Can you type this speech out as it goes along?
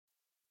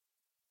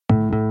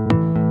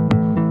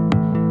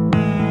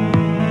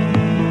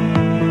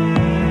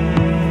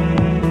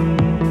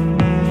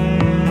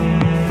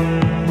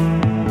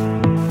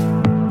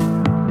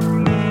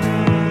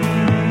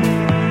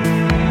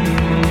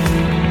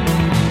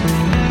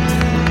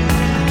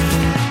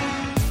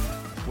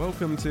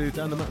welcome to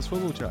Down the Mats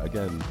Football Chat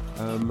again.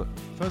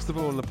 First of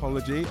all,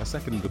 a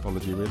second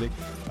apology really,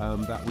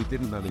 that we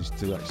didn't manage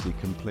to actually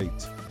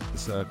complete the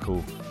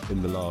circle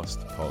in the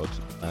last pod,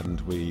 and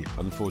we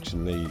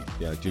unfortunately,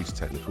 due to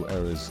technical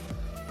errors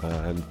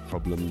and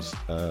problems,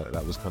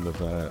 that was kind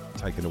of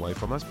taken away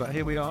from us. But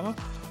here we are,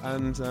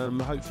 and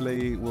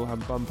hopefully we'll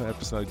have a bumper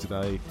episode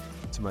today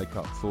to make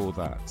up for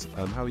that.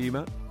 How are you,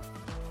 Matt?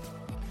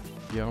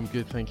 Yeah, I'm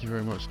good. Thank you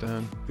very much,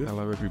 Dan. Good.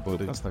 Hello,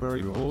 everybody. That's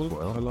very bored.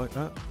 Well, I like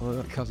that.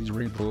 Because it's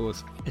really bored.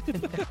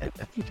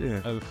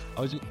 Yeah. I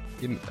was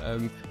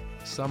in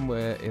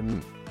somewhere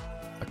in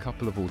a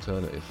couple of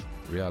alternative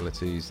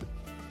realities.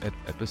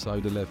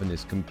 Episode 11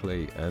 is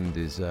complete and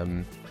is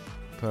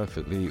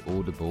perfectly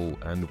audible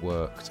and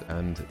worked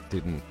and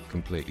didn't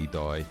completely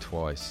die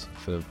twice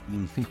for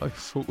no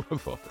fault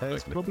of ours.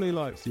 It's probably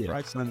like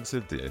fragments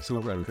of this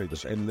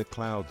in the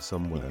cloud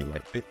somewhere,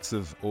 like bits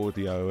of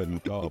audio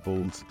and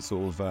garbled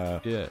sort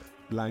of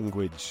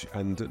language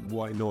and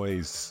white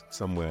noise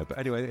somewhere. But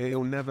anyway,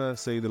 it'll never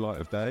see the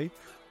light of day.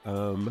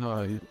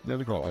 No,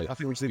 never quite. I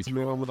think we just need to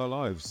move on with our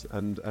lives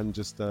and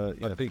just I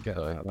think forget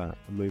about that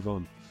and move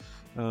on.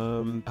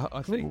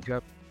 I think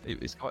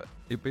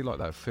it'd be like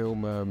that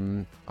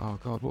film. Oh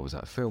God, what was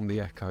that film? The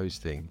Echoes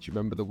thing. Do you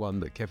remember the one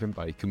that Kevin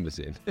Bacon was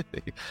in?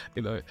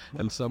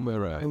 And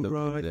somewhere out.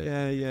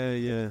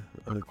 Yeah.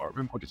 I can't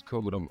remember what it's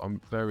called. I'm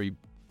very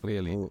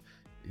clearly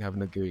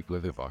having a Google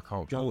of it, but I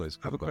can't.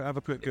 Have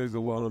a quick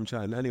Google while I'm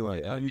chatting.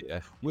 Anyway,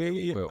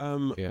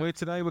 we're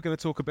today we're going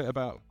to talk a bit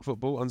about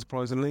football,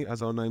 unsurprisingly,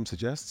 as our name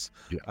suggests.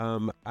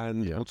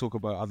 We'll talk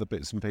about other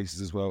bits and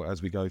pieces as well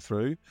as we go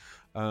through.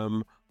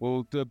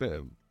 We'll do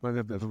maybe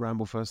a bit of a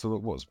ramble first of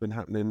what's been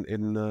happening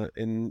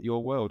in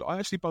your world. I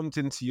actually bumped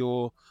into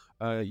your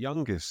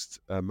youngest,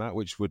 Matt,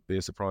 which would be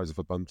a surprise if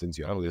I bumped into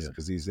your eldest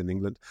because he's in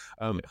England.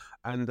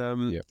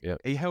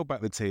 He held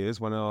back the tears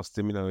when I asked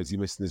him, is he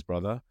missing his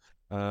brother?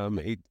 I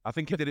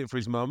think he did it for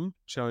his mum,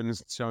 showing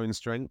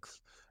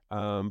strength.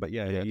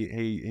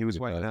 He was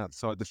waiting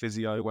outside the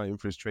physio, waiting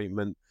for his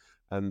treatment.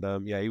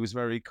 And he was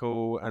very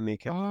cool, and he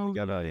kept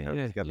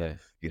together.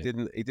 He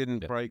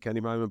didn't break any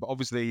moment, but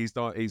obviously he's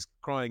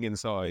crying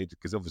inside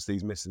because obviously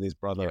he's missing his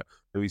brother,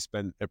 who he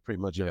spent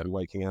pretty much every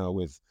waking hour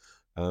with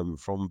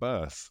from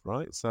birth,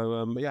 right?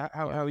 So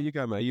how are you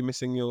going, mate? Are you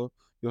missing your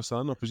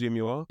son? I presume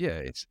you are.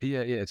 It's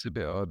a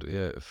bit odd,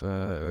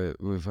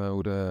 with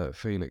old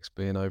Felix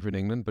being over in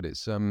England, but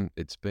it's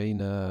been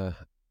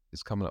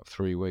it's coming up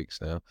 3 weeks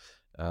now.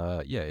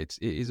 It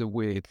is a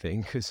weird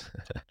thing because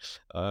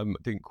I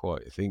didn't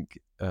quite think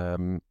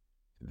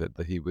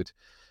that he would,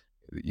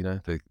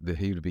 that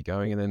he would be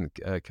going, and then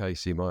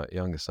Casey, my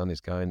younger son,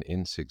 is going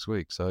in 6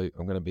 weeks, so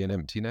I'm going to be an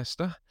empty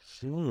nester,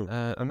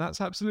 and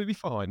that's absolutely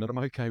fine, and I'm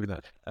okay with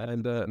that.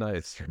 And no,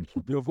 it's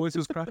your voice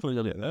was crackling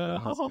on it. And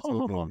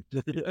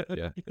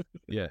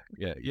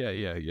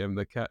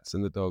the cats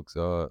and the dogs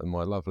and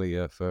my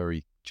lovely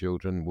furry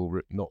children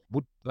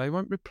they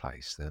won't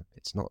replace them.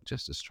 It's not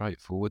just a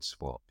straightforward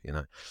swap,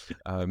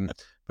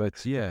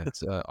 But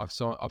I've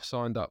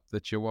signed up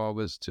the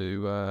Chihuahuas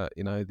to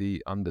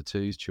the under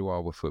 2s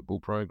Chihuahua football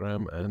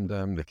program, and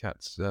the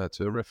cats to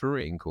a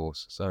refereeing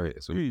course. So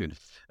it's all good.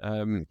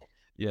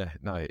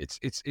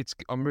 It's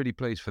I'm really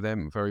pleased for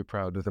them. Very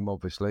proud of them,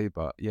 obviously.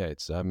 But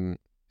it's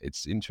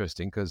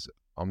interesting because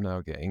I'm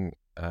now getting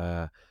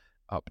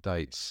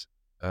updates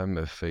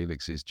of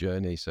Felix's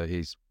journey. So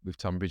he's with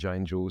Tunbridge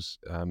Angels,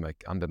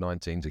 under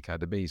 19s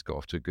academy. He's got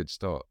off to a good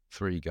start.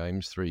 3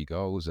 games, 3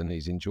 goals, and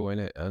he's enjoying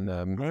it. And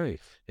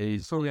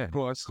he's in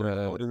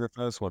the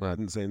first one. I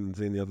hadn't seen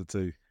the other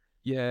 2.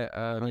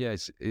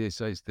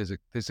 So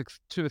there's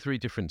 2 or 3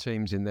 different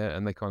teams in there,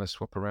 and they kind of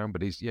swap around.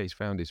 But he's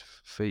found his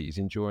feet. He's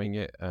enjoying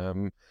it.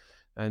 And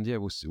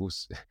we'll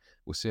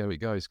see how it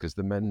goes, because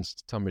the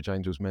Tunbridge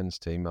Angels men's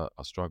team are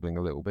struggling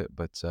a little bit,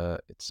 but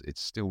it's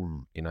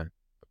still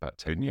about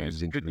 10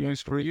 years into good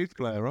news for a youth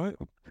player, right?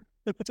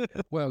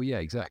 Well, yeah,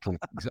 exactly,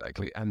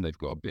 and they've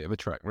got a bit of a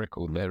track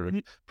record there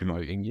of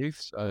promoting youth.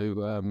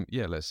 So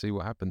let's see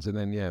what happens, and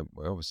then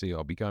obviously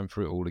I'll be going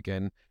through it all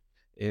again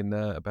in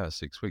about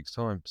 6 weeks'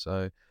 time.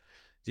 So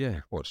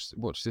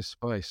watch this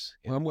space.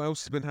 Well, what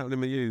else has been happening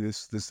with you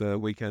this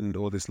weekend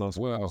or this last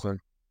week?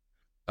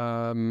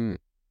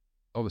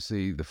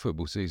 Obviously the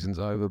football season's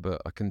over, but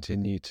I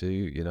continue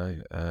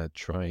to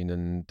train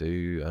and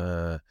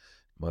do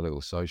my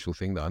little social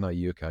thing that I know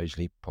you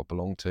occasionally pop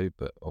along to,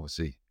 but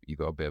obviously you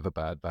got a bit of a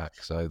bad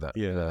back, so that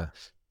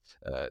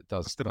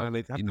does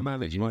have to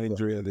manage my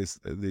injury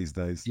these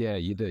days. Yeah,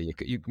 you do.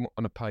 You're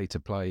on a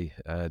pay-to-play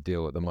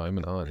deal at the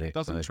moment, aren't you?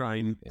 Doesn't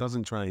train. Yeah.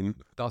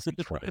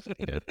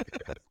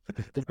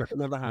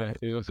 Never have.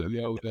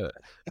 The old,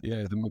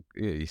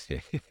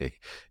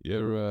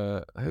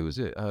 who was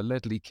it?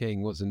 Ledley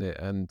King, wasn't it?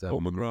 And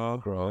Paul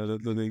McGrath.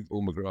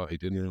 Paul McGrath. He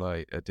didn't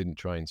play. Didn't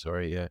train.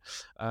 Sorry. Yeah.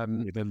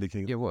 Ledley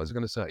King. Yeah. What was I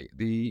going to say?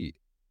 We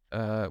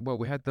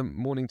had the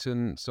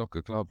Mornington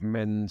Soccer Club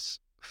men's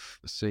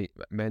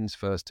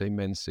first team,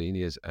 men's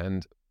seniors,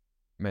 and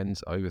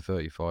men's over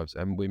 35s,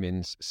 and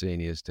women's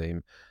seniors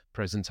team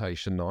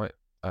presentation night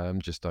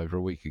just over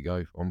a week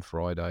ago on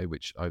Friday,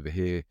 which over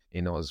here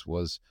in Oz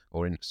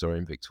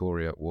in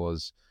Victoria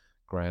was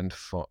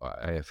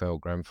AFL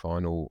Grand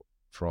Final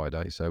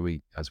Friday. So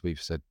as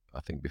we've said, I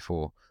think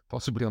before,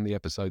 possibly on the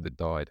episode that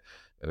died,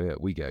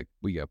 we get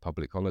a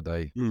public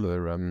holiday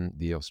for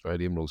the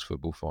Australian Rules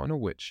Football Final,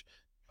 which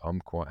I'm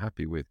quite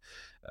happy with.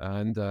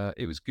 And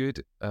it was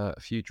good, a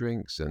few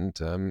drinks and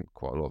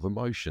quite a lot of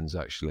emotions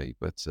actually.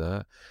 But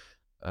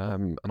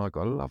and I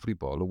got a lovely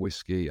bottle of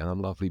whiskey and a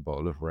lovely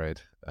bottle of red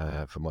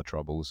for my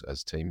troubles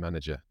as team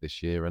manager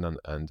this year. And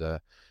yeah,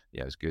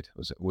 it was good.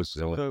 It was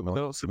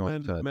lots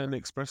of men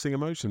expressing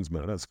emotions,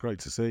 man. That's great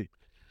to see.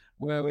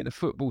 Well, in a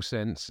football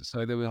sense,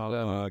 so there was a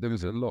lot,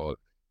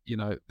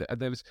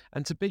 there was,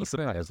 and to be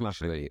fair,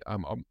 actually,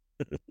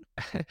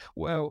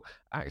 well,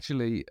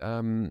 actually,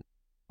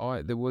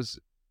 there was.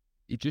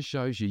 It just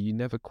shows you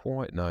never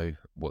quite know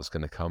what's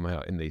going to come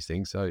out in these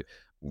things. So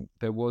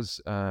there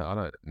was. I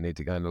don't need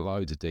to go into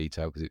loads of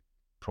detail because it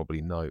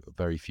probably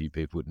very few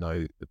people would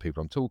know the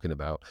people I'm talking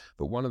about.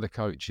 But one of the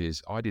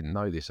coaches, I didn't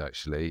know this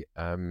actually,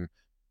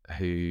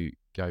 who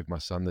gave my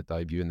son the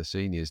debut in the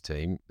seniors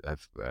team.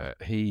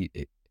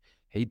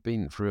 He'd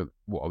been through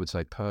what I would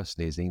say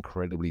personally is an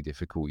incredibly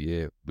difficult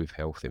year with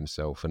health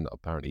himself, and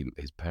apparently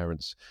his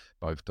parents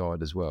both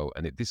died as well.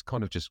 And this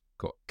kind of just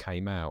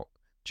came out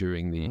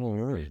during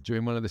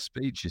one of the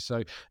speeches.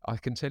 So I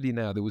can tell you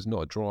now, there was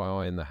not a dry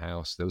eye in the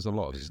house. There was a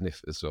lot of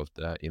sniffers of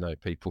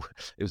people.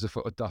 It was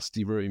a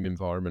dusty room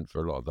environment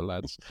for a lot of the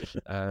lads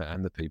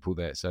and the people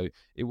there. So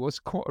it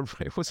was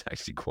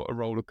actually quite a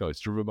roller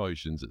coaster of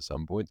emotions at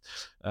some point.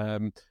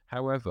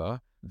 However,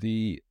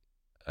 the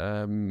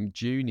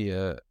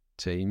junior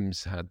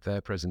teams had their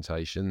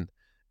presentation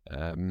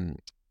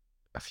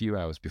a few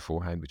hours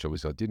beforehand, which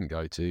obviously I didn't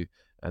go to,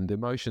 and the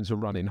emotions were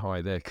running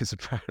high there because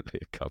apparently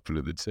a couple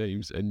of the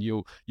teams, and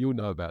you'll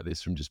know about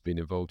this from just being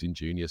involved in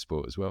junior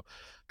sport as well,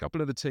 a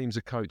couple of the teams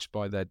are coached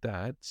by their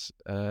dads,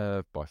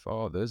 by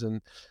fathers,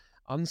 and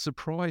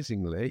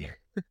unsurprisingly,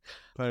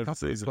 a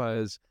couple of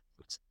players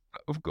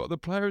have got the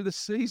player of the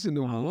season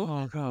award.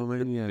 Oh, God, I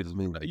mean, yeah.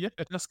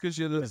 Just because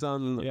you're the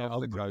son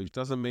of the coach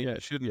doesn't mean you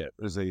shouldn't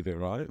receive it,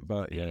 right?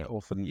 But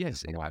often,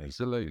 yes,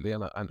 absolutely,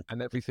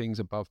 and everything's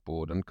above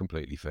board and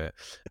completely fair.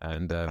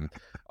 And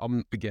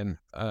again,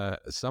 I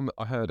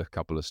heard a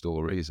couple of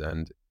stories,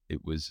 and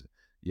it was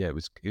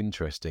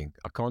interesting.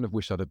 I kind of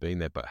wish I'd have been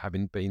there, but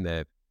having been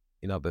there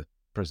in other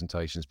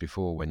presentations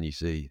before, when you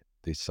see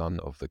the son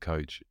of the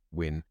coach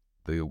win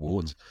the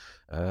awards,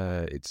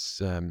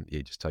 it's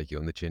you just take it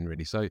on the chin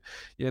really. So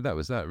that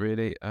was that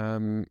really.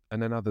 And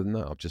then other than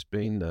that, I've just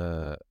been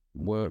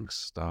work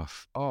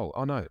stuff. Oh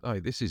no,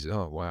 this is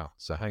wow.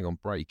 So hang on,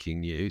 breaking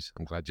news.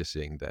 I'm glad you're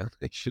seeing that.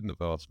 You shouldn't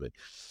have asked me.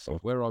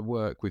 Where I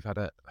work, we've had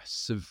a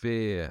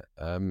severe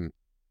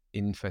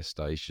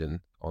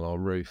infestation on our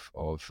roof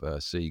of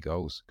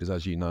seagulls, because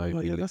as you know,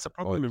 that's a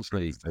problem in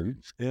sleep.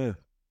 Yeah.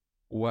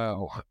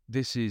 Well,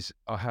 this is,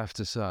 I have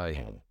to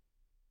say,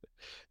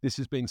 this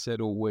has been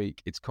said all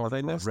week. It's kind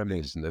of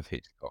reminiscent of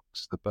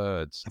Hitchcock's The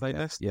Birds. Are they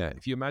nesting? Yeah.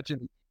 If you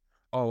imagine,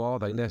 are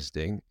they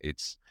nesting?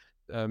 It's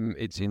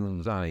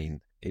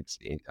insane.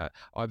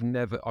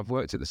 I've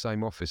worked at the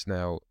same office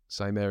now,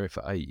 same area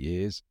for 8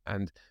 years,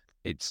 and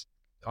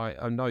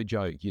I'm no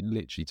joke. You're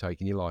literally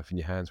taking your life in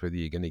your hands, whether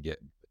you're going to get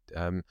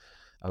a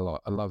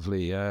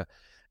lovely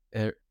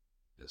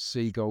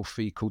seagull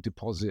fecal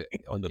deposit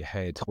on your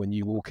head when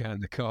you walk out in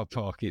the car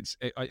park. It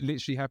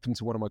literally happened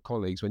to one of my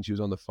colleagues when she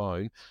was on the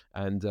phone,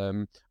 and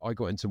I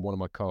got into one of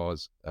my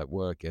cars at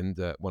work, and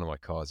one of my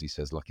cars, he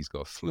says, like he's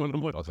got a flu.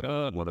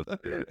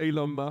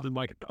 Elon Musk,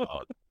 my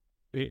car.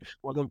 I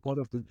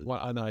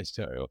know it's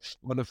terrible.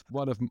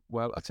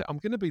 Well, I'm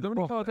going to be. How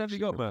many cars have you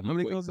got, man? How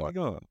many cars have you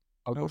got?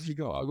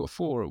 I've got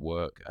 4 at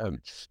work.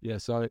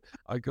 So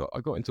I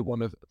got into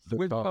one of the.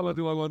 Which colour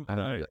do I want?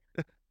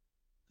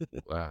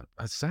 Well,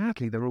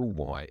 sadly, they're all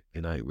white,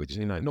 which,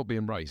 not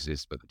being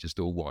racist, but just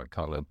all white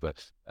coloured.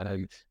 But,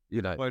 so,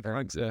 yeah.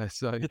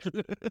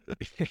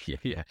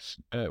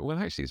 Well,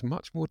 actually, it's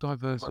much more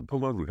diverse.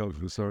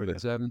 Sorry.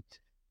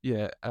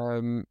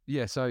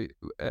 So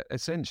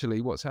essentially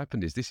what's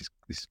happened is this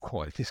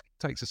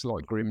takes a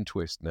slight grim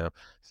twist now.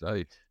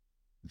 So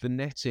the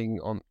netting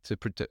on to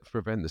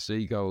prevent the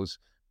seagulls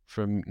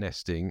from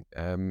nesting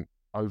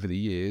over the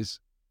years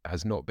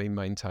has not been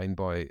maintained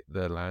by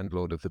the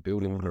landlord of the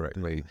building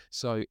correctly.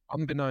 So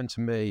unbeknown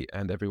to me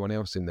and everyone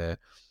else in there,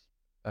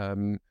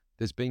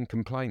 there's been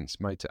complaints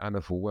made to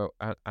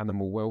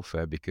animal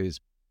welfare,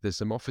 because there's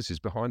some offices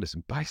behind us,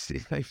 and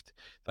basically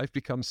they've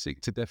become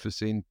sick to death of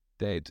seeing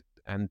dead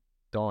and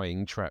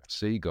dying trapped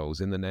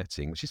seagulls in the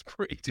netting, which is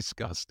pretty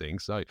disgusting.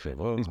 So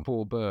these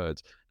poor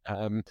birds.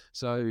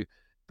 So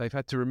they've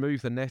had to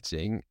remove the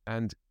netting,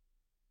 and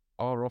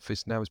our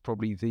office now is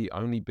probably the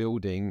only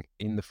building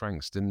in the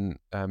Frankston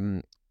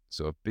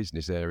sort of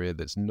business area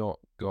that's not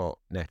got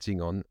netting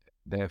on.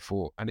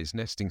 Therefore, and it's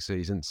nesting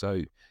season,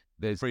 so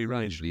there's free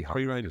range for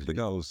the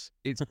gulls.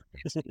 It's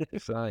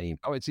insane.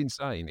 Oh, it's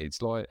insane. It's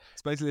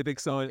basically a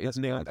big sign. It's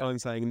neon sign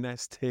saying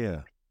 "nest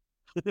here."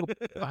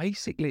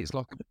 Basically, it's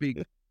like a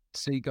big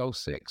seagull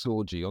sex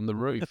orgy on the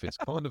roof. It's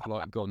kind of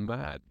like gone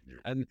mad.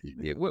 And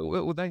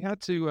they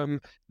had to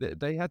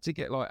they had to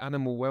get like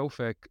animal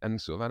welfare and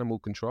sort of animal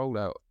control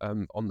out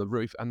on the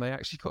roof, and they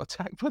actually got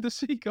attacked by the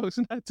seagulls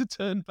and had to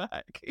turn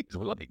back. It's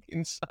like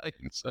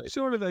insane. So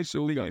surely they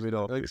should get rid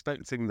of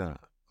expecting that.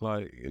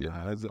 Like, you know,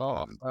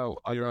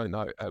 I don't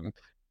know.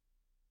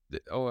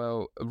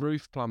 Well,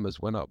 roof plumbers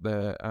went up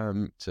there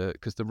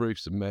because the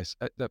roof's a mess.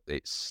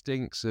 It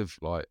stinks of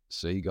like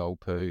seagull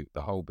poo.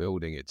 The whole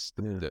building. It's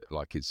kind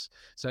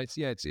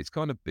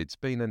of it's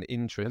been an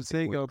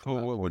interesting. And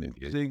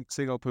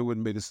seagull poo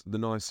wouldn't be the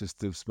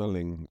nicest of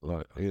smelling.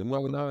 Like,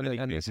 well, no,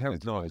 and it's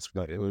health. Nice,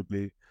 but it would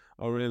be.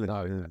 Oh, really?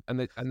 No, yeah.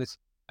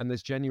 And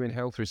there's genuine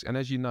health risk. And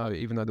as you know,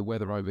 even though the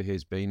weather over here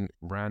has been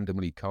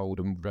randomly cold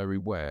and very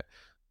wet,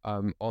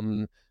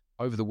 on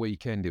over the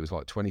weekend, it was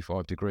like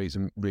 25 degrees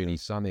and really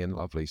sunny and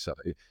lovely. So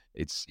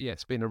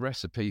it's been a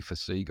recipe for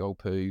seagull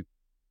poo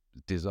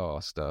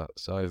disaster.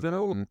 So then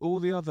all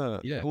the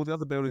other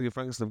buildings in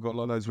Frankston have got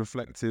like those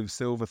reflective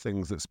silver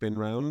things that spin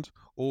round,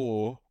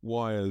 or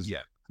wires to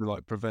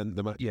like prevent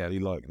them actually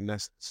like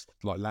nests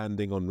like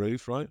landing on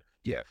roof, right?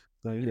 Yeah.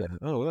 So, yeah.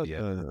 Oh, well,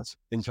 that's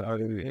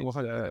interesting.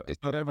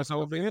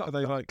 Are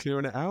they like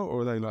clearing it out,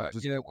 or are they like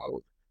just? Yeah.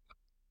 Well,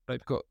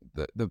 they've got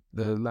the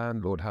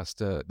landlord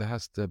there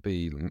has to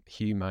be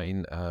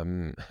humane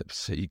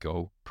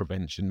seagull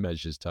prevention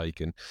measures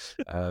taken.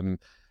 On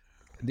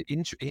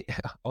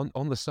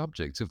the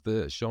subject of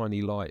the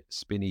shiny light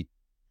spinny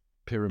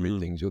pyramid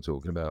things you're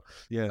talking about,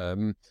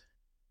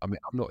 I mean,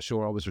 I'm not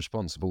sure I was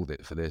responsible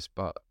for this,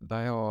 but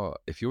they are,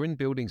 if you're in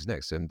buildings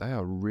next to them, they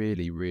are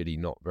really, really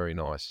not very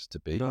nice to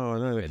be. No, I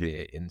know.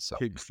 They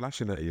keep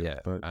flashing at you. Yeah.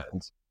 But...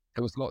 And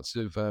there was lots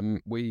of,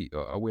 we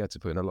had to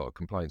put in a lot of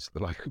complaints to the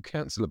local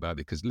council about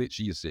it, because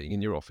literally you're sitting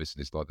in your office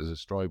and it's like there's a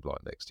strobe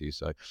light next to you.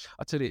 So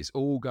I tell you, it's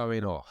all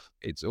going off.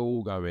 It's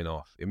all going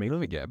off. I mean,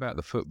 forget about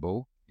the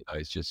football. You know,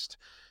 it's just,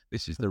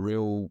 this is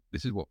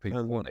what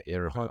people want to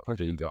hear about.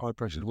 High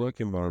pressure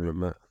work environment,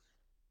 Matt.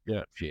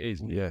 Yeah, it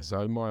is. Yeah,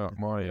 so my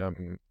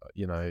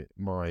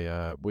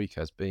week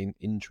has been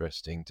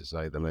interesting, to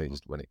say the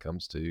least, when it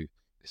comes to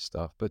this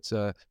stuff. But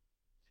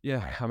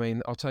yeah, I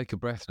mean, I'll take a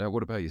breath now.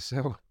 What about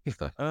yourself?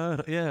 Nothing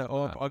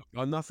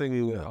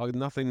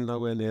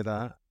nowhere near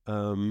that.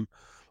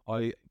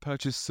 I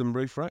purchased some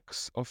roof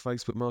racks off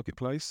Facebook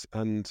Marketplace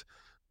and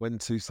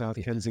went to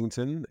South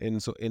Kensington in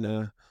sort of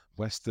inner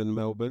Western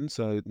Melbourne.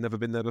 So never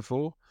been there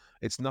before.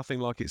 It's nothing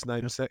like its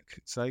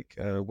namesake.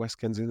 West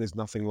Kensington is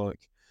nothing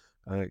like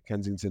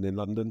Kensington in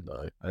London.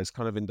 No. It's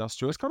kind of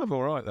industrial. It's kind of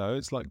all right though.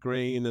 It's like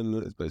green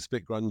and it's a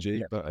bit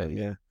grungy. But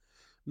yeah,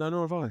 no,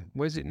 nor have I.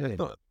 Where's it near?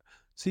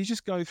 So you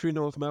just go through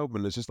North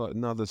Melbourne. It's just like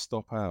another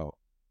stop out.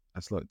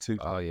 That's like two.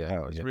 Oh yeah,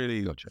 out. It's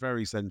really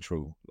very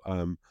central.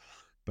 So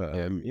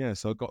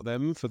I got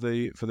them for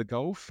the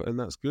golf, and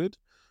that's good.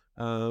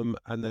 And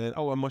then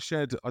and my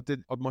shed.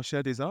 My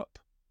shed is up.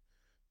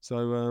 So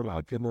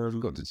I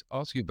forgot to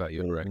ask you about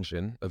your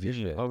erection of your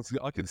shed.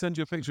 I can send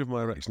you a picture of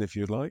my erection if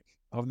you'd like.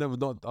 I've not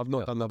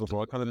done that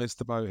before. I kind of missed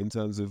the boat in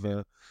terms of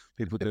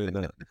people doing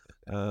that.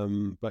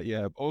 But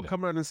yeah, or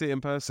come around and see it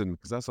in person,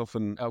 because that's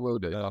often. I will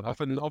do.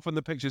 Often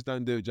the pictures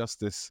don't do it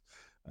justice.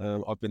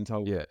 I've been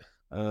told. Yeah.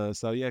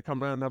 So yeah,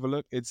 come around and have a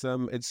look. It's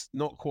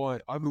not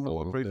quite. I haven't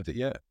waterproofed it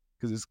yet,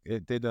 because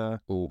it did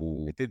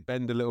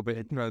bend a little bit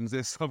in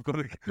transit. I've got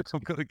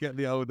to get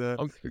the old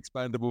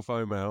expandable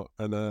foam out,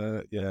 and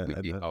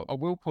I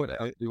will point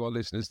out to our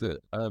listeners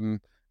that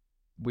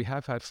we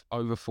have had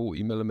over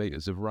 40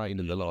 millimeters of rain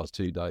in the last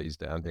 2 days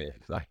down here.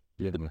 So,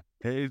 yeah,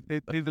 it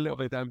is a little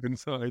bit damp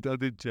inside. I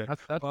did check.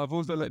 I've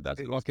also let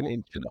that's like an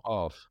inch and a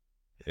half.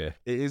 Yeah,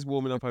 it is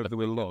warming up over the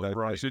window.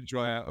 Right, it should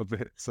dry out a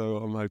bit, so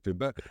I'm hoping.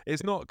 But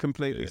it's not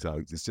completely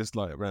soaked. It's just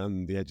like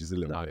around the edges a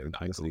little bit.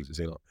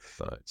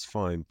 It's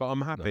fine. But I'm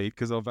happy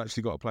because I've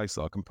actually got a place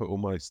that I can put all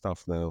my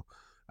stuff now,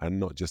 and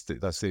not just in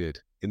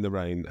the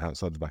rain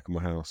outside the back of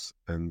my house.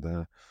 And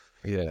I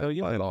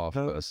laugh,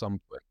 but at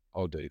some point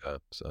I'll do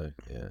that. So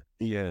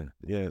yeah.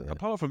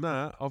 Apart from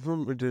that, I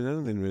haven't been doing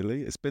anything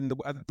really. It's been the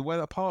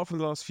weather. Apart from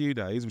the last few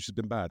days, which has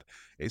been bad,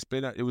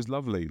 it was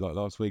lovely. Like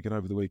last week and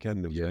over the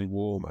weekend, it was really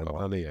warm and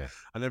sunny,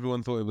 and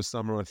everyone thought it was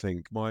summer. I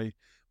think my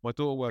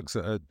daughter works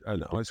at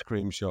an ice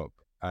cream shop,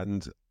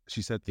 and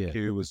she said the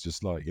queue was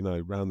just like,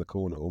 round the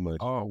corner almost.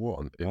 Oh,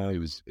 what? It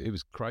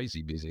was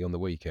crazy busy on the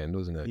weekend,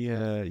 wasn't it?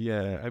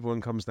 Yeah.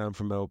 Everyone comes down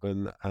from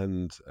Melbourne,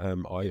 and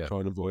I try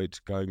and avoid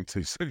going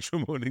to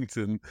Central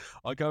Mornington.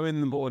 I go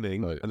in the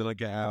morning, and then I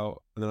get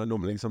out, and then I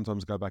normally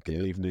sometimes go back in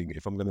the evening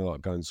if I'm going to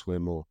like go and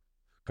swim or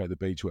go to the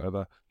beach,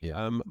 whatever.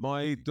 Yeah.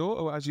 My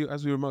daughter,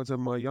 as we remarked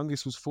on, my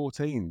youngest was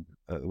 14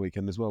 at the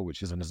weekend as well,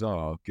 which is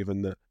bizarre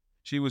given that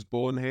she was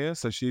born here,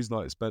 so she's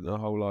like spent her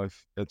whole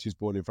life. She's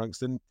born in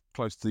Frankston,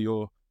 close to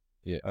your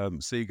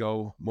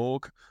seagull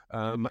morgue,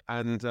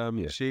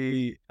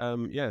 she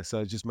so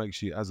it just makes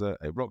you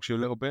it rocks you a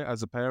little bit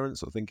as a parent,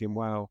 sort of thinking,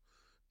 wow,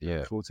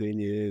 14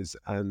 years,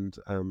 and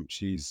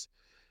she's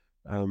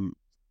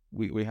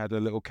we had a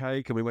little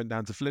cake and we went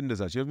down to Flinders.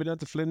 Actually, have you been down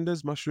to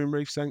Flinders Mushroom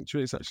Reef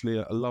Sanctuary? It's actually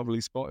a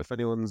lovely spot if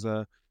anyone's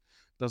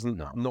doesn't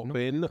not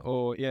been,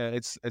 or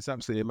it's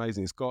absolutely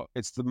amazing.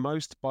 It's the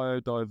most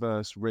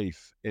biodiverse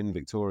reef in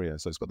Victoria,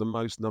 so it's got the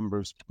most number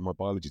of, my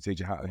biology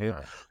teacher hat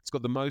here, it's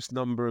got the most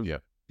number of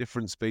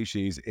different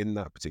species in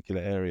that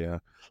particular area.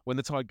 When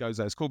the tide goes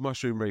out, it's called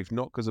Mushroom Reef,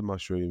 not because of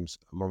mushrooms.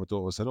 My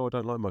daughter said, "Oh, I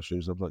don't like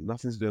mushrooms." I'm like,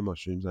 "Nothing to do with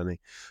mushrooms, Annie."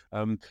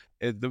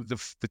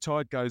 The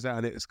tide goes out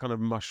and it's kind of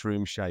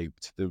mushroom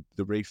shaped,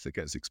 the reef that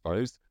gets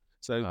exposed.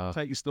 So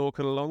take your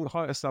snorkel along,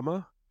 height of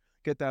summer,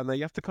 get down there.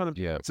 You have to kind of,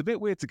 it's a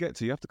bit weird to get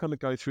to. You have to kind of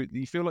go through,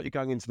 you feel like you're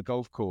going into the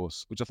golf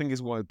course, which I think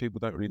is why people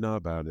don't really know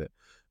about it.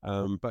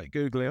 But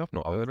Google it up,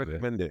 I would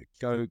recommend it.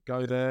 Go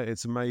there.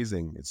 It's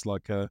amazing. It's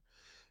like it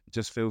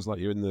just feels like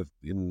you're in the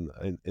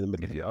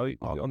middle. Is it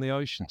on the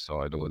ocean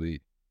side, or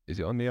is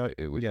it on the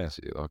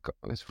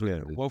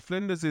Well,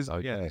 Flinders is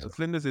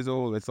Flinders is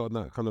all, it's on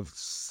that kind of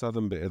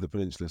southern bit of the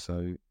peninsula,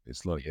 so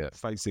it's like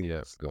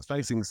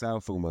facing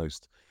south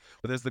almost.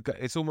 But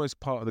it's almost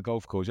part of the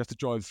golf course. You have to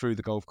drive through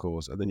the golf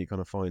course and then you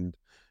kind of find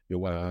your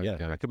way.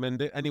 I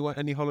recommend it.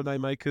 Any holiday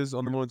makers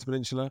on the Mornington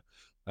Peninsula,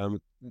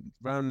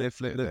 round near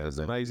Flinders, there's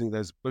amazing.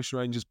 There's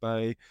Bushrangers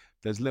Bay.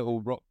 There's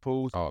little rock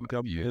pools.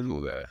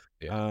 Beautiful there.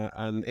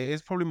 And it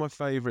is probably my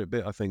favourite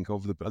bit, I think,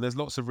 of and there's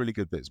lots of really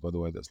good bits, by the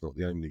way. That's not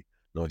the only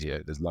nice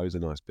bit. There's loads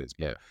of nice bits.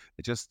 But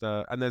it just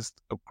and there's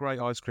a great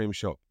ice cream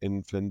shop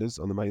in Flinders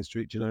on the main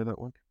street. Do you know that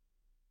one?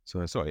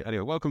 So sorry.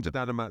 Anyway, welcome to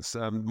Dan and Matt's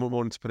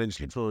Mornington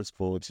Peninsula Tourist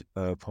Pod.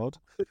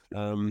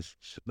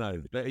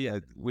 No, but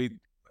we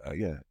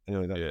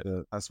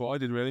anyway, that's what I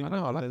did really. I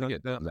know. I like to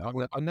get down there.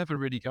 I never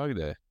really go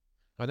there.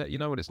 You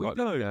know what it's like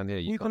down here.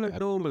 You kind of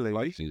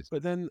normally,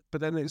 but then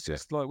it's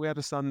just like we had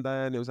a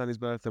Sunday and it was Annie's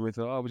birthday and we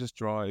thought, we'll just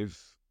drive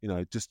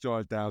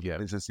down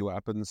and just see what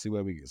happens, see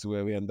where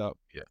we end up.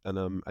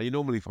 And you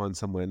normally find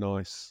somewhere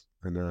nice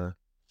and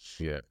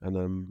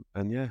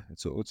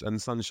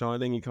and sun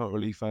shining. You can't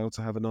really fail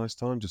to have a nice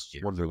time. Just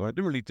wandering. I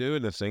didn't really do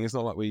anything. It's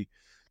not like we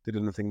did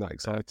anything that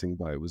exciting,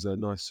 but it was a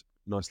nice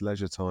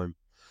leisure time.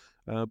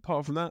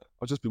 Apart from that,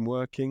 I've just been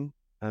working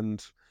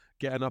and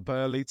getting up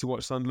early to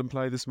watch Sunderland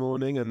play this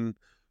morning, and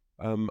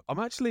I'm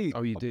actually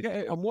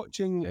I'm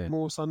watching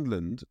more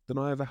Sunderland than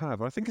I ever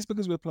have. I think it's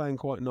because we're playing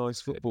quite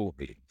nice football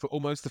for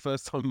almost the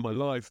first time in my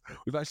life.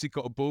 We've actually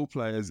got ball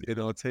players in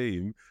our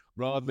team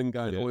rather than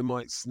going, we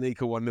might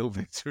sneak a 1-0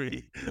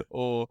 victory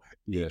or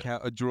eke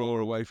out a draw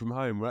away from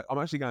home. Right? I'm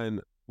actually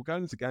we're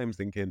going into games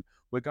thinking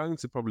we're going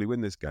to probably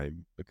win this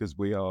game because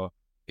we are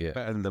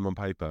better than them on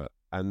paper,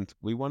 and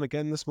we won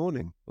again this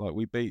morning. Like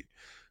we beat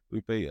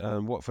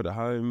Watford at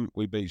home.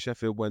 We beat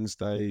Sheffield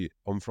Wednesday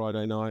on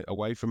Friday night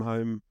away from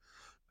home.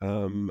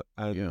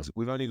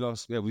 We've only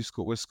lost.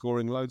 We're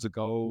scoring loads of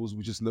goals.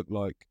 We just look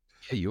like.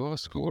 Yeah, you are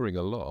scoring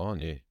a lot,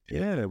 aren't you?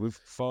 Yeah, with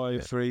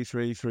 5-3,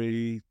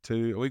 3-3,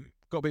 2. We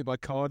got beat by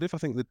Cardiff. I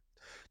think that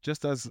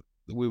just as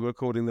we were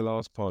recording the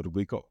last pod,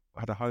 we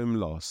had a home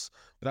loss.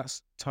 But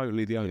that's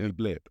totally the only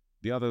blip.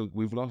 The other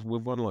we've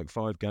won like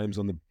 5 games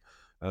on the.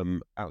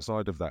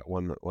 Outside of that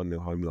 1-0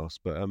 home loss,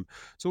 but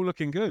it's all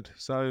looking good.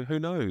 So who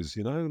knows?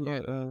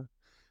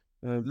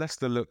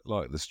 Leicester look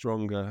like the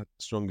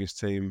strongest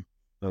team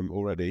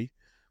already.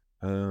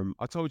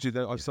 I told you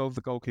that I've solved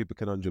the goalkeeper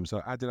conundrum. So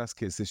Adidas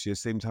kits this year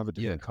seem to have a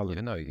different colour.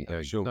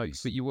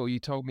 But you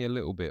told me a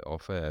little bit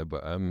off air.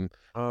 But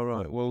all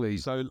right. Well,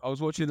 please, so I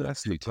was watching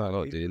Leicester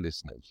play, dear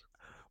listeners.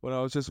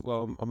 Well,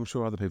 I'm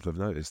sure other people have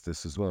noticed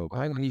this as well.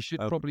 Hang on, you should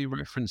probably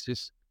reference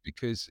this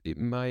because it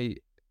may,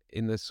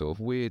 in the sort of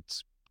weird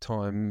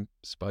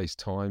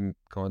space-time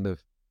kind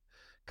of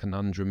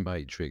conundrum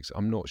matrix.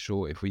 I'm not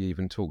sure if we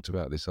even talked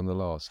about this on the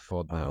last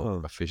pod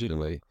now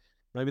officially.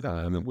 Maybe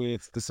that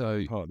weird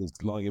part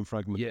that's lying in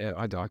fragments. Yeah,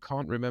 I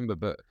can't remember,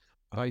 but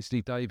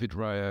basically David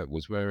Raya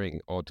was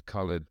wearing odd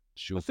coloured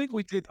shorts. I think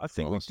we did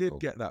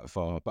get that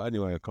far, but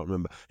anyway, I can't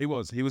remember. He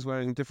was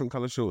wearing different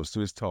colour shorts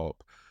to his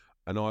top,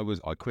 and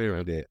I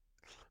queried it,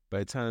 but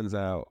it turns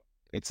out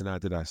it's an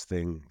Adidas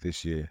thing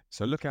this year.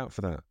 So look out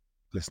for that,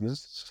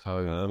 listeners.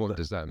 So what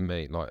does that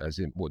mean? Like, as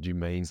in, what do you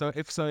mean? So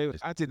if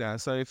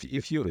Adidas,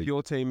 if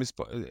your team is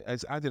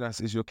as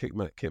Adidas is your kit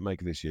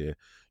maker this year,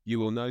 you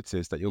will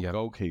notice that your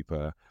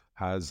goalkeeper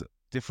has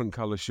different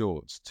colour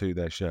shorts to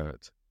their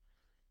shirt.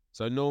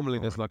 So normally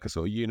there's like a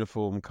sort of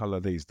uniform colour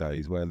these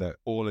days where they're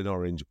all in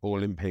orange,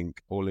 all in pink,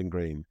 all in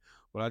green.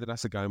 Well,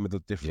 Adidas are going with a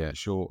different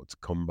short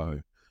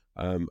combo.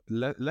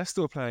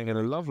 Leicester were playing in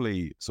a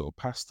lovely sort of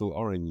pastel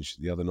orange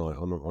the other night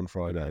on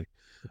Friday,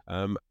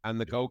 and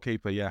the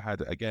goalkeeper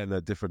had again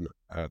a different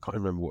I can't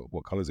remember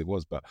what colours it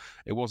was, but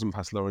it wasn't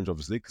pastel orange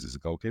obviously because it's a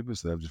goalkeeper,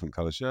 so they have a different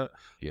colour shirt.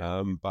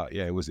 But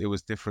it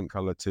was different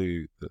colour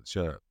to the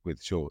shirt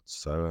with shorts.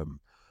 So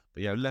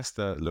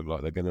Leicester look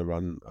like they're going to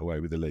run away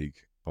with the league,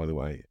 by the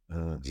way.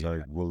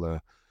 So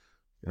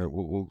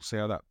we'll see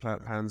how that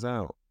pans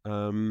out.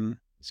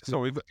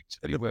 Sorry, but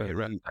where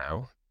you're at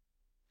now.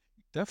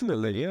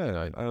 Definitely,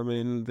 yeah. I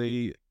mean,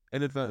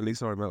 inadvertently,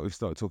 sorry, Matt, we've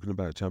started talking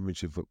about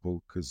Championship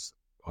football because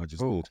I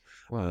just Oh, did.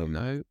 well,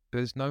 no,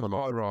 there's no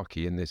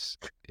hierarchy in this.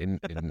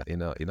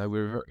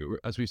 We're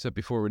as we said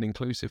before, an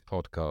inclusive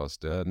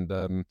podcast,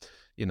 and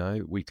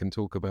we can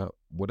talk about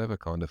whatever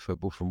kind of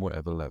football from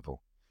whatever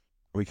level.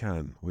 We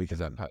can. Is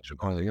that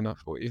patronising enough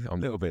for you?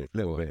 Little bit.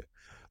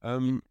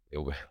 Um,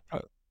 Little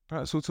bit.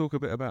 Perhaps we'll talk a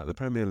bit about the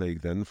Premier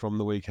League then from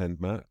the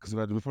weekend, Matt, because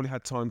we've probably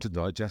had time to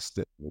digest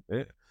it a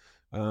bit.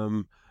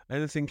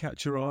 Anything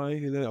catch your eye? I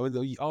mean,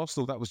 the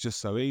Arsenal, that was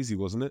just so easy,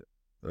 wasn't it?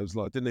 It was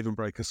like didn't even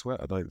break a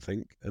sweat, I don't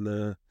think.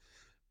 And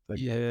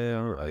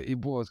Yeah, it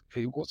was.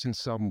 It was in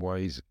some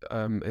ways.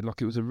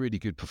 It was a really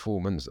good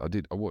performance.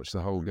 I watched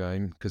the whole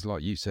game because,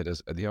 like you said,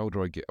 as the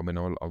older I get, I mean,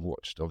 I've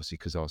watched obviously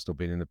because Arsenal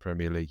been in the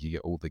Premier League, you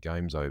get all the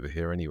games over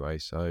here anyway.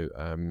 So,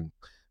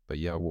 but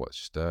yeah, I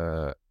watched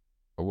all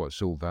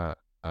that.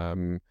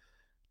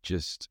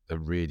 Just a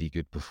really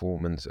good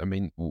performance. I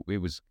mean, it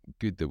was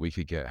good that we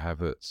could get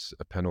Havertz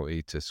a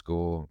penalty to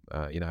score.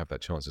 Have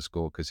that chance to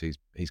score because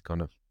he's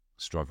kind of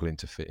struggling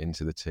to fit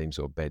into the team,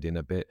 sort of bed in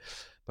a bit,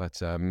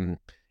 but.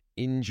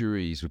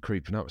 Injuries were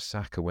creeping up.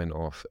 Saka went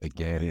off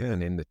again,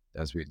 and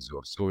as we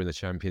sort of saw in the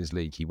Champions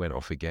League, he went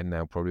off again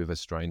now, probably with a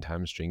strained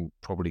hamstring,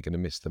 probably going to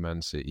miss the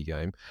Man City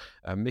game.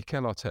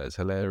 Mikel Arteta's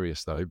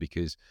hilarious though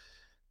because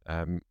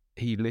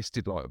he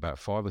listed like about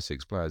 5 or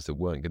 6 players that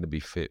weren't going to be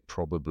fit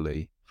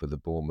probably for the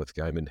Bournemouth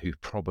game and who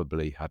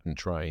probably hadn't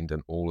trained,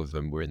 and all of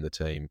them were in the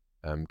team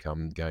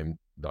come game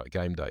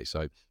day.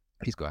 So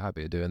he's got a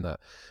habit of doing that.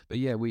 But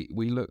yeah, we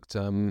looked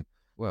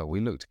we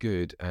looked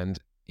good, and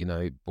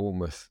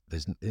Bournemouth,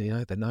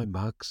 they're no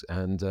mugs,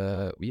 and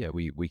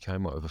we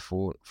came out with a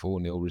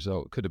 4-0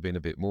 result. Could have been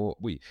a bit more.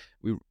 We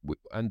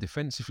and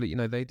defensively,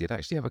 they did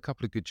actually have a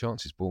couple of good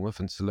chances,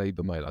 Bournemouth, and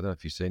Saliba made. I don't know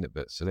if you've seen it,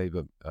 but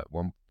Saliba at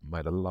one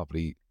made a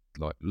lovely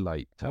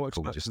late tackle. I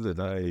watched match of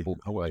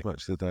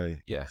the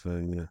day. Yeah. So,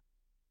 yeah.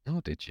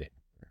 Oh, did you?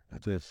 I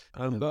did.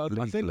 But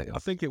I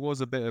think it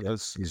was a bit of a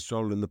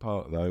stroll in the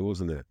park, though,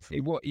 wasn't it?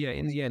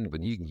 In the end,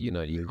 when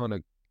you kind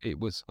of it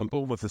was. And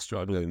Bournemouth are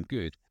struggling.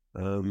 Good.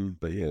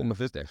 But yeah,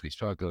 Bournemouth is definitely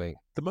struggling.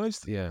 The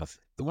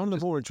one of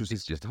the more interesting.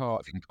 It's just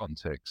hard in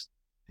context.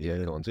 Yeah,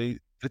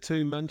 the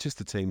 2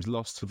 Manchester teams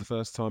lost for the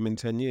first time in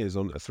 10 years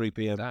on a 3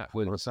 p.m.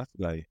 on a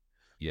Saturday.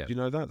 Yeah, do you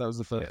know that was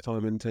the first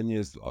time in 10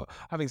 years?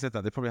 Having said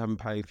that, they probably haven't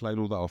played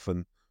all that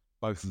often.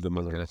 Both of them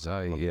are going to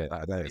say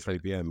Saturday at 3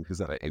 p.m. because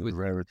that it was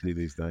rarity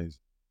these days.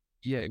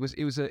 Yeah, it was.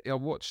 I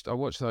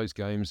watched those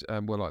games.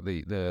 Like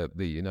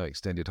the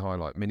extended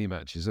highlight mini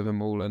matches of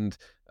them all, and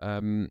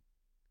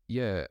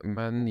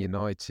Man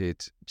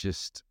United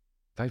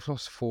they've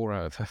lost 4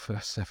 out of their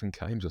first 7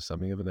 games or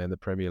something, haven't they, in the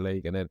Premier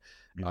League? And then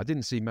I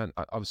didn't see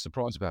I was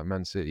surprised about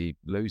Man City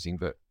losing,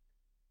 but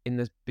in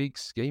the big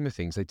scheme of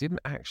things, they didn't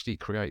actually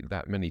create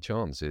that many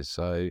chances.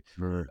 So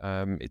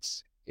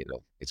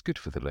it's good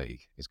for the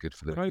league. It's good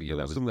for the league.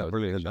 That was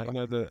brilliant.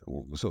 The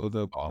sort of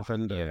the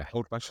defender,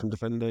 old-fashioned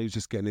defender, who's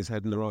just getting his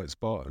head in the right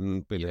spot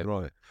and being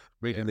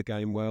reading the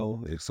game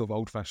well. It's sort of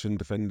old-fashioned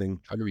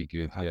defending. Very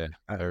good.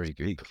 Very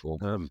good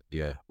performance.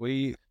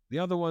 The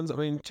other ones, I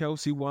mean,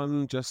 Chelsea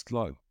won just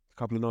like a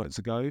couple of nights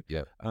ago.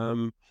 Yeah.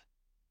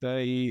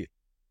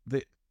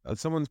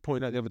 Someone's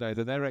pointed out the other day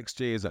that their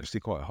XG is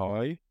actually quite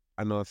high,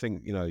 and I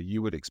think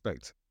you would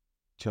expect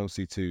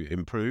Chelsea to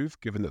improve,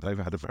 given that they've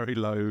had a very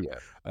low,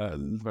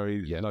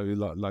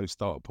 low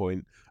start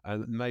point,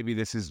 and maybe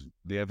this is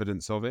the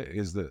evidence of it.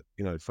 Is that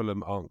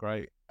Fulham aren't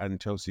great,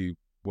 and Chelsea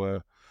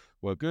were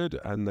good,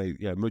 and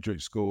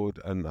Mudryk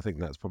scored, and I think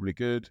that's probably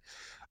good.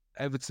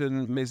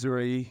 Everton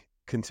misery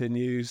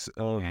continues.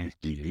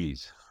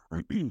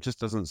 Just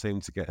doesn't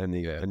seem to get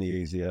any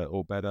easier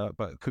or better.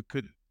 But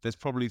could there's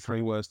probably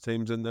 3 worse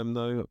teams in them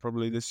though,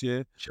 probably this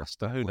year.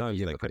 Who knows?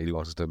 They could have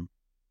lost them.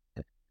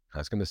 I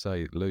was going to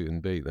say Luton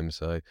beat them,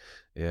 so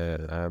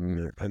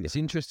it's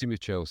interesting with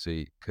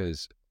Chelsea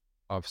because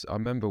I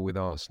remember with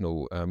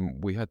Arsenal,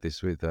 we had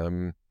this with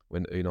when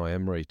Unai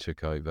Emery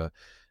took over,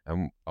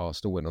 and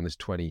Arsenal went on this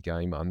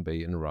 20-game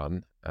unbeaten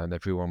run, and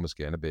everyone was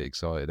getting a bit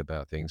excited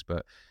about things,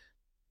 but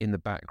in the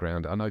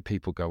background, I know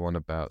people go on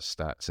about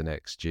stats and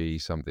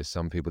XG. There's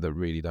some people that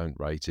really don't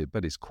rate it,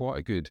 but it's quite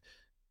a good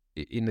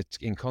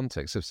in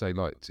context of say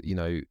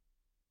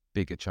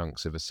bigger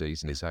chunks of a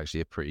season. It's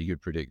actually a pretty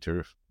good predictor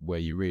of where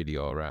you really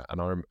are at.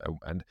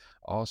 And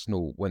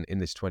Arsenal, when in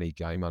this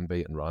 20-game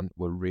unbeaten run,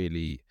 were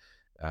really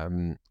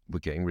were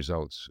getting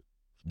results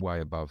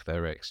way above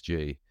their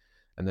XG.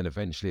 And then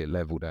eventually it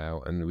leveled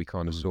out, and we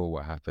kind of saw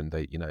what happened.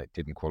 They, it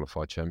didn't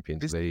qualify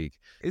Champions League.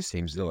 It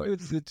seems like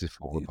to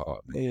fall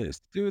apart. Yeah, it's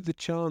to do with the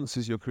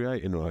chances you're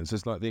creating, right? So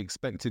it's like the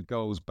expected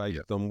goals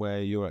based on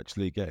where you're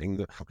actually getting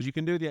because you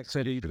can do the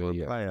XG for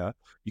a player,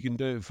 you can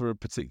do it for a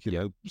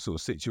particular sort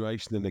of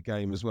situation in the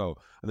game as well,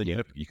 and then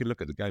you can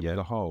look at the game as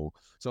a whole.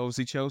 So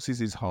obviously Chelsea's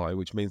is high,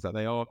 which means that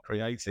they are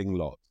creating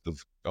lots of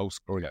goal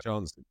scoring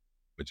chances,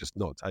 but just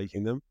not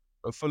taking them.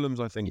 But Fulham's,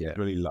 I think, is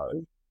really low.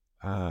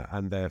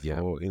 And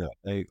therefore,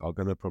 they are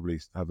going to probably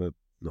have a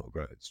not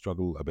great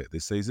struggle a bit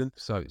this season.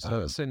 So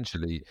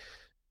essentially,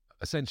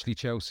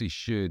 Chelsea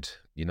should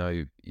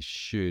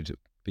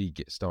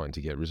starting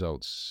to get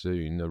results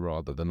sooner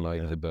rather than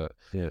later. But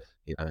yeah.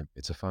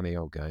 it's a funny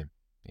old game.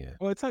 Yeah.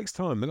 Well, it takes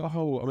time. They got a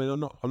whole. I mean, I'm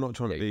not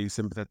trying to be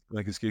sympathetic,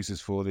 make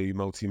excuses for the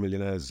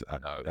multi-millionaires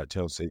at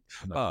Chelsea,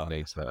 but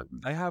needs that.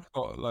 they have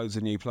got loads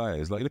of new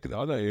players. Like, look at,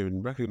 I don't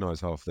even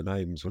recognise half the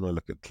names when I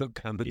look at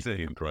the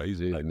team.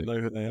 Crazy, I don't know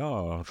who they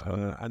are,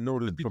 and nor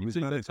did probably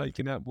they're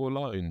taking out more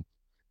loan.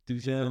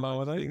 Did you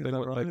know? I think they've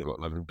got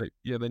loan.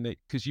 Yeah, they need,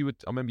 because I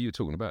remember you were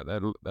talking about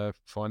their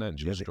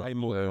financial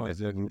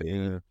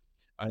structure.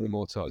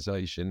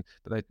 Amortization,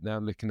 but they're now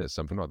looking at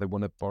something like they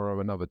want to borrow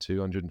another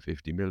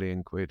 250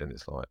 million quid, and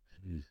it's like,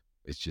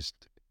 it's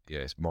just,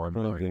 it's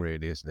mind-blowing,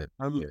 really, isn't it?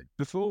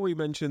 Before we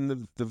mention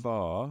the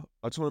VAR,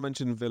 I just want to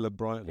mention Villa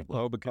Brighton. The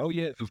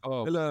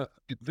VAR.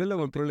 Villa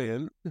were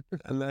brilliant,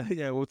 and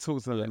we'll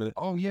talk to them in a minute.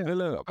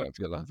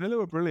 Villa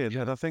were brilliant,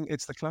 and I think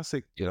it's the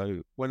classic.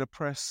 When a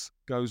press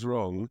goes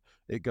wrong,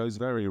 it goes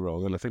very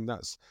wrong, and I think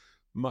that's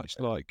much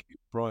like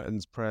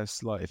Brighton's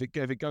press. Like if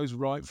it goes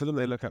right for them,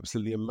 they look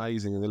absolutely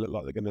amazing, and they look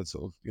like they're going to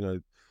sort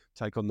of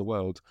take on the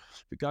world.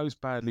 If it goes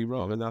badly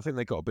wrong, and I think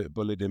they got a bit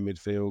bullied in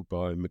midfield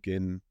by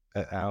McGinn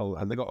et al,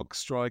 and they got a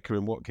striker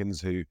in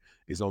Watkins who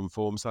is on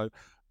form. So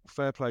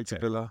fair play to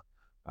Villa.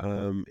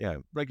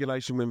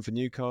 Regulation win for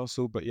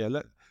Newcastle, but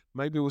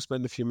maybe we'll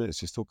spend a few minutes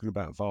just talking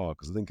about VAR,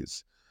 because I think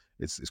it's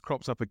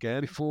cropped up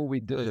again. Before we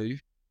do,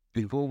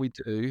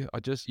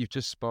 you've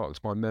just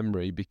sparked my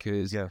memory,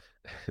 because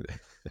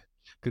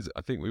because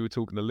I think we were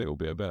talking a little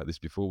bit about this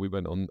before we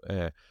went on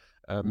air.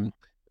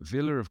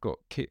 Villa have got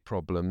kit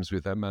problems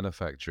with their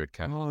manufacturer,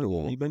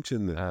 Oh, you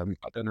mentioned that.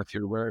 I don't know if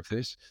you're aware of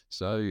this.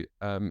 So,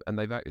 and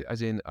they've,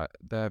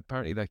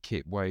 apparently their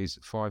kit weighs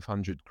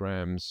 500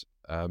 grams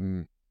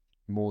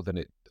more than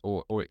it,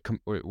 or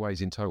it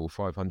weighs in total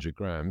 500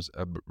 grams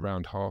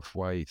around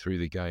halfway through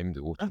the game.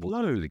 That's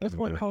low. That's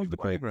quite half the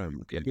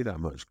program. Can't be that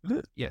much, could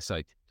it? Yeah.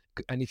 So,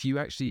 and if you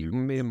actually,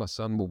 me and my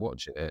son were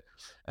watching it,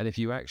 and if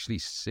you actually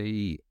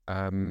see,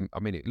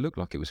 it looked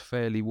like it was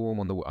fairly warm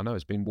I know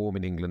it's been warm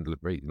in England,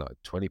 like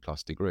 20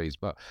 plus degrees,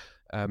 but,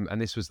 and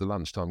this was the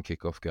lunchtime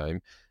kickoff game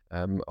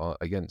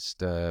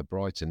against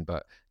Brighton,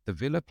 but the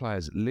Villa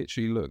players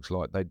literally looked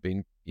like they'd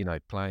been,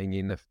 playing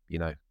in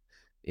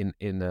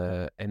in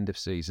a end of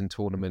season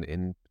tournament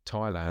in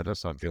Thailand or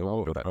something.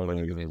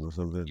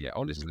 Yeah,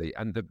 honestly,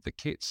 and the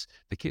kits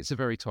are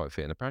very tight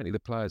fit, and apparently the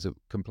players have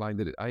complained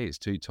that A, it's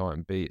too tight,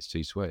 and B, it's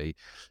too sweaty,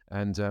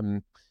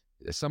 and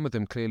some of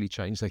them clearly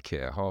changed their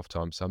kit at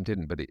halftime, some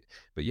didn't, but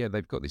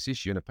they've got this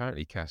issue, and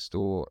apparently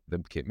Castor,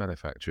 the kit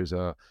manufacturers,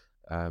 are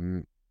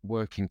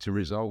working to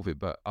resolve it,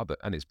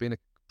 and it's been a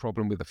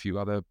problem with a few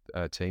other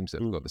teams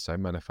that have got the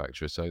same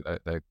manufacturer, so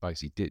they're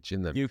basically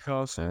ditching them.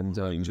 Newcastle and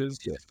Rangers,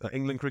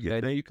 England cricket. Yeah,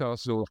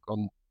 Newcastle have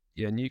gone.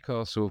 Yeah,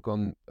 Newcastle have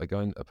gone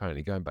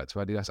apparently going back to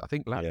Adidas. I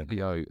think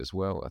Lazio as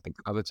well. I think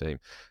another team,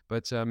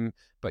 but on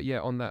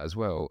that as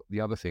well. The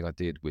other thing I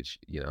did, which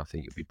I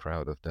think you'd be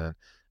proud of, Dan,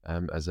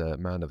 as a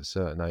man of a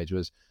certain age,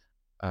 was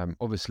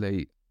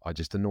obviously I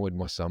just annoyed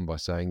my son by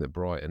saying that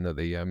Brighton are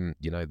the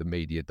the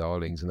media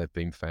darlings, and they've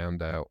been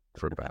found out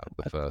for about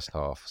the first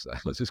half. So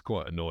it was just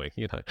quite annoying,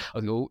 I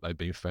was like, they've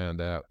been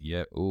found out.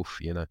 Yeah, oof,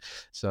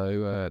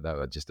 So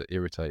that just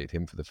irritated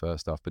him for the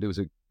first half, but it was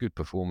a good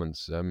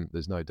performance.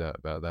 There's no doubt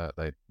about that.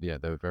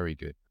 They were very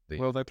good.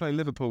 They play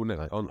Liverpool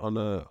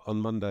on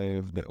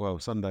Monday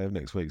Sunday of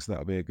next week, so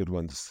that'll be a good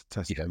one to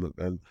test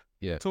them.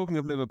 Talking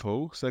of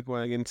Liverpool,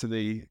 segueing into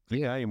the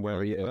game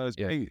where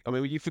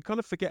you kind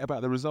of forget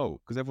about the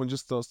result, because everyone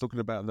just starts talking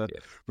about the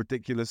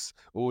ridiculous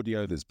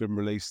audio that's been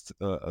released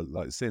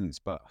since.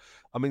 But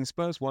I mean,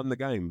 Spurs won the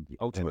game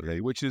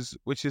ultimately, which is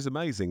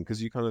amazing,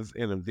 because you kind of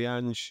the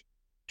Ange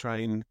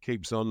train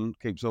keeps on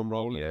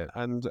rolling,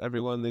 and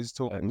everyone is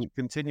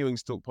continuing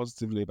to talk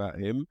positively about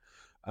him.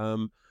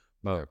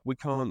 No, we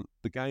can't.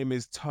 The game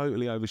is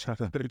totally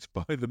overshadowed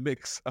by the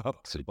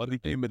mix-up, by the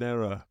human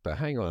error. But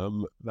hang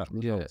on, that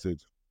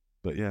resulted.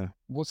 But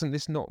wasn't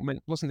this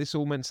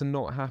all meant to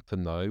not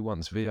happen though?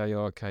 Once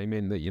VAR came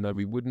in, that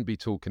we wouldn't be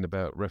talking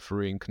about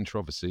refereeing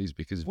controversies,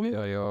 because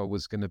VAR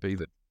was going to be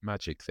the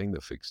magic thing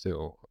that fixed it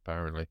all.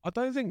 Apparently, I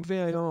don't think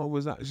VAR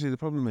was actually the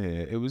problem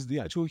here. It was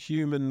the actual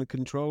human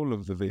control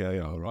of the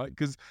VAR, right?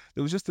 Because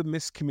there was just a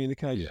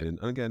miscommunication.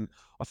 And again,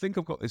 I think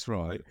I've got this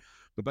right,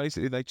 but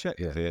basically they checked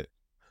it.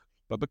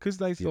 But because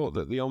they thought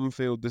that the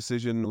on-field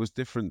decision was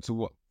different to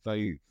what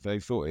they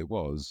thought it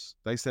was,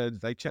 they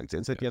checked it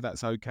and said,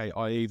 that's okay,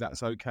 i.e.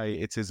 that's okay,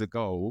 it is a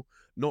goal,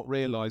 not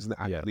realising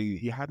that actually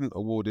he hadn't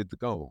awarded the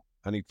goal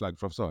and he flagged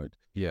for offside.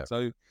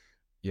 So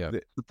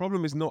the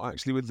problem is not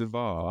actually with the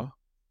VAR,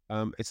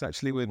 it's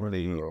actually with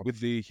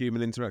the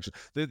human interaction.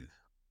 And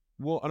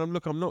I'm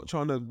not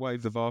trying to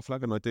wave the VAR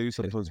flag, and I do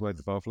sometimes wave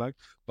the VAR flag,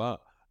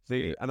 but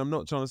and I'm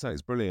not trying to say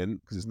it's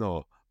brilliant, because it's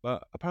not,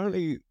 but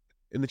apparently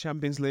in the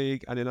Champions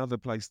League and in other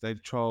places,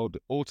 they've trialled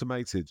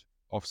automated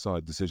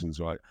offside decisions,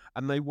 right?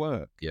 And they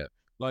work. Yeah.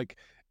 Like,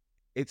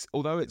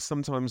 although it's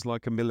sometimes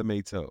like a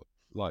millimeter,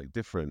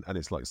 different, and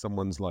it's like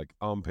someone's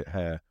armpit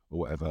hair or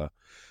whatever,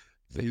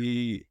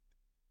 the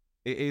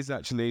it is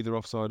actually either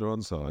offside or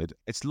onside.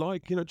 It's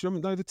like, do you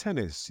remember the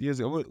tennis years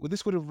ago? Well,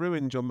 this would have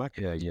ruined John Yeah,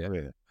 McEnroe's yeah,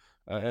 career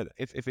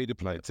if he'd have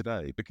yeah, played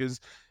today, because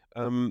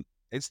um,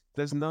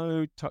 there's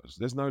no touch,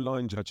 there's no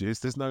line judges,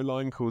 there's no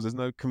line calls, there's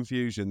no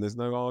confusion, there's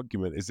no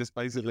argument. It's just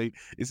basically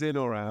it's in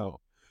or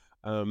out.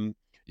 Um,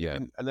 yeah,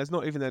 and there's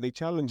not even any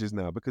challenges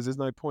now because there's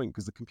no point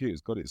because the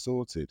computer's got it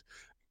sorted.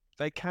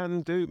 They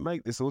can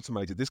make this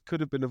automated. This could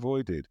have been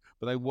avoided,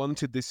 but they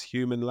wanted this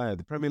human layer.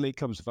 The Premier League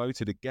clubs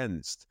voted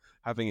against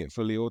having it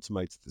fully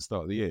automated at the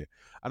start of the year.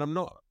 And I'm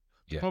not.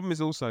 The yeah, problem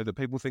is also that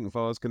people think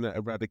VAR is going to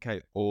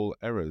eradicate all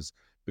errors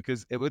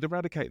because it would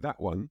eradicate that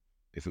one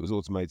if it was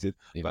automated.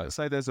 yeah. But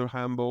say there's a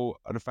handball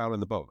and a foul in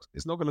the box,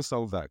 it's not going to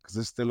solve that because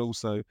there's still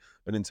also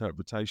an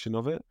interpretation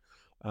of it.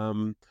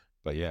 Um,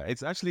 but yeah,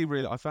 it's actually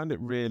really. I found it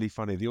really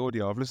funny. The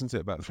audio. I've listened to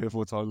it about 3 or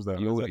 4 times now.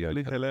 The It's audio,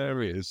 actually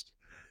hilarious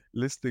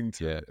listening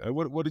to yeah, it.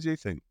 What did you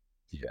think?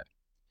 yeah.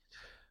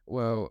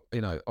 Well,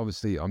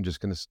 obviously, I'm just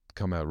going to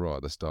come out right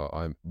at the start.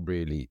 I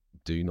really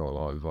do not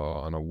like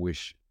VAR, and I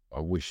wish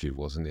it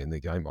wasn't in the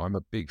game. I'm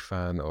a big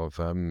fan of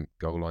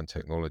goal line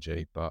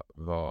technology, but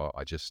VAR,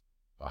 I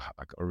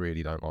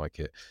really don't like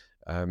it.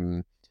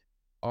 Um,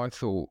 I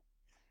thought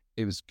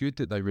it was good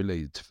that they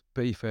released. To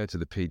be fair to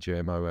the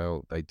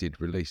PGMOL, they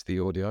did release the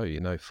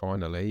audio.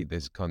 Finally,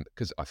 there's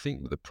because I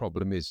think the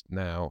problem is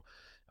now,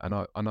 and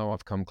I know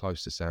I've come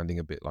close to sounding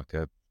a bit like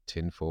a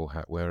tinfoil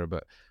hat wearer,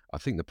 but I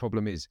think the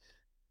problem is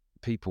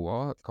people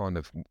are kind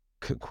of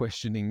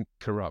questioning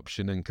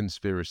corruption and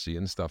conspiracy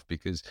and stuff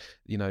because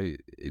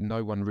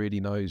no one really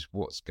knows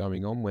what's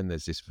going on when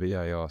there's this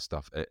VAR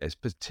stuff. As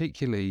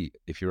particularly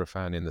if you're a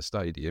fan in the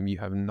stadium, you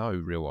have no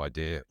real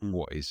idea Mm.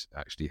 what is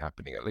actually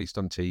happening. At least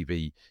on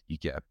TV, you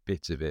get a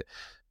bit of it,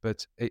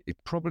 but it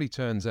probably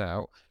turns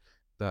out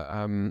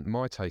that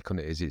my take on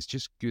it is it's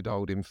just good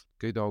old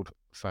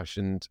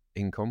fashioned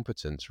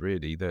incompetence,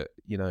 really. That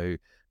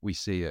we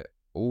see at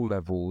all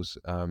levels.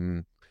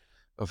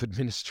 Of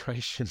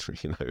administration,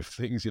 of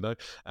things,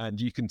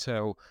 and you can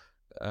tell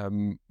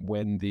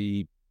when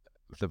the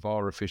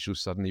VAR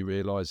officials suddenly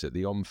realise that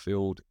the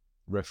on-field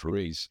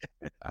referees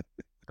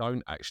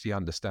don't actually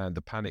understand,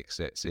 the panic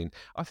sets in.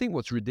 I think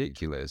what's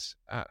ridiculous,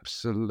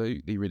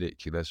 absolutely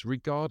ridiculous,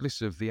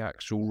 regardless of the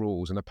actual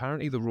rules, and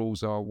apparently the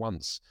rules are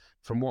once,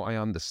 from what I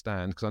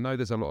understand, because I know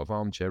there's a lot of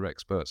armchair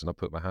experts, and I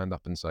put my hand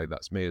up and say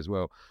that's me as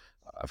well.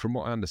 From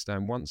what I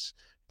understand, once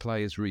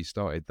players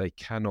restarted, they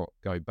cannot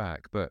go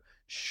back. But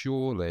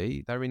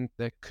surely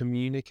they're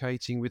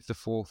communicating with the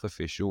fourth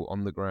official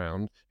on the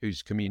ground,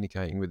 who's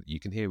communicating with, you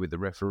can hear, with the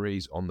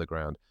referees on the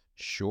ground.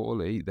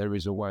 Surely there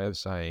is a way of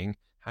saying,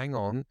 hang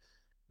on,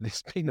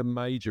 there's been a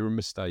major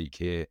mistake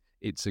here.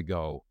 It's a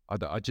goal.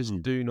 I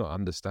just do not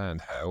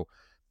understand how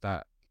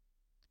that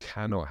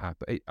cannot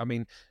happen. I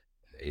mean,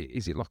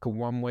 is it like a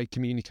one-way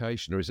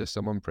communication, or is there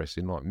someone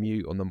pressing like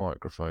mute on the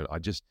microphone?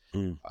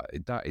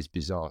 That is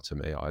bizarre to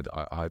me.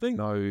 I think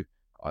know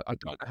I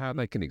don't know how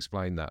they can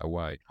explain that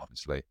away.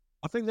 Honestly,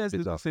 I think there's the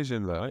bizarre.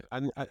 decision, right?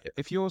 And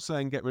if you're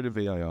saying get rid of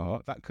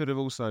VAR, that could have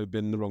also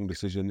been the wrong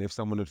decision if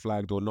someone had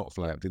flagged or not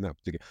flagged in that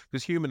particular.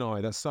 Because human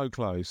eye, that's so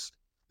close.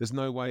 There's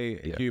no way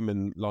a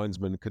human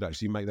linesman could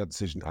actually make that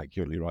decision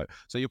accurately, right?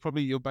 So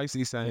you're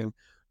basically saying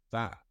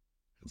that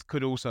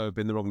could also have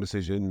been the wrong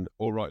decision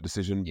or right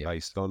decision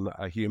based on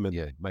a human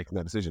making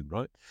that decision,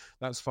 right?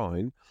 That's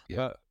fine.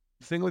 But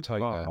the thing with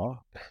VAR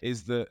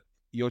is that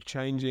you're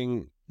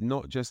changing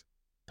not just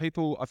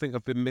people, I think,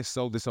 have been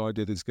missold this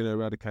idea that it's going to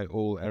eradicate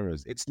all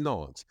errors. It's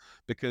not,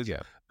 because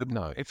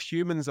if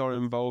humans are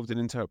involved in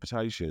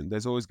interpretation,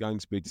 there's always going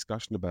to be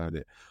discussion about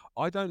it.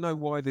 I don't know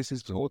why this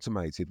is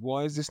automated.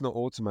 Why is this not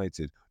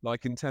automated?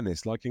 Like in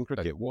tennis, like in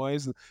cricket, why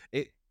isn't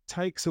it?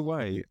 Takes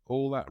away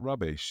all that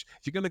rubbish.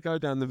 If you're going to go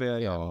down the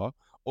VAR,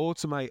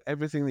 automate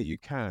everything that you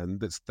can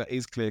that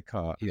is clear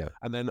cut,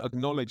 and then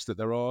acknowledge that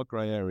there are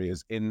grey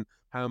areas in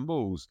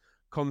handballs,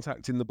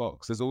 contact in the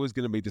box. There's always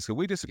going to be disagreement.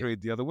 We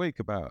disagreed the other week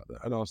about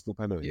an Arsenal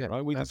penalty,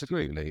 right? We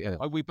disagreed.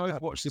 We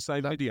both watched the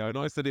same video, and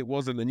I said it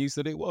wasn't, and you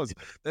said it was.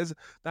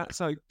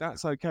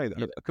 That's okay.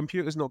 A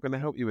computer's not going to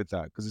help you with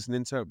that because it's an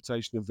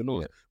interpretation of the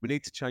laws. We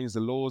need to change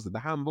the laws. The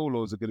handball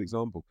law is a good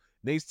example.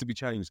 Needs to be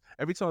changed.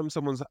 Every time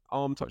someone's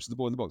arm touches the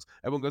ball in the box,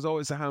 everyone goes, "Oh,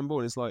 it's a handball,"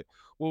 and it's like,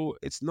 well,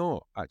 it's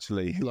not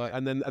actually.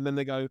 And then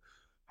they go,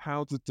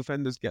 how do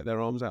defenders get their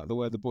arms out of the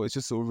way of the ball? It's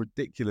just sort of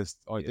ridiculous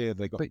idea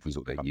they got sort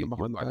of behind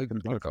the back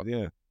and go for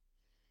it.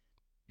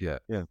 Yeah.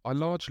 I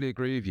largely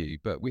agree with you,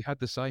 but we had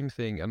the same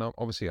thing, and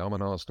obviously I'm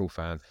an Arsenal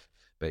fan,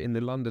 but in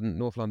the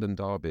North London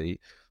derby,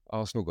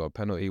 Arsenal got a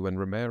penalty when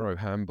Romero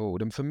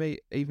handballed. And for me,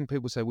 even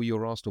people say, well,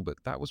 you're Arsenal, but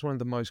that was one of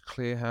the most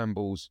clear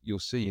handballs you'll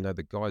see.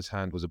 The guy's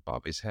hand was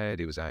above his head.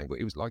 It was angled.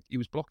 It was like he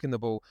was blocking the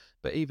ball.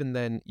 But even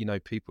then,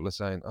 people are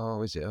saying,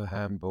 oh, is it a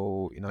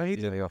handball?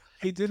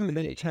 He didn't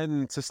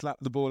intend to slap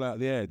the ball out of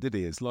the air, did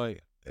he? It's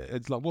like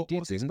what's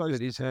he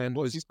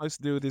supposed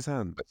to do with his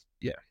hand? But,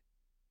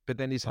 but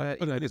then his hand,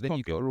 then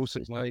you've got to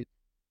also say,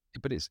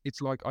 but it's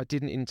like I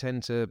didn't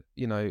intend to,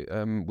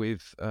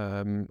 with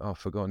I've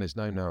forgotten his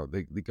name now.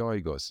 The guy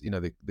who got,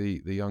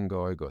 the young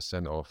guy who got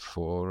sent off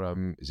for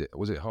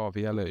was it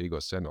Harvey Elliott who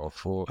got sent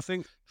off I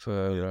think,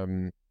 for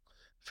yeah,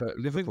 for I think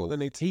what Liverpool? they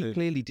need to He do.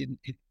 clearly didn't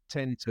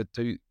intend to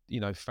do,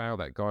 foul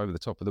that guy over the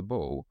top of the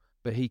ball,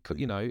 but he could,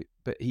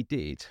 but he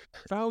did.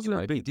 Fouls are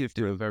a He bit did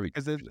do a different very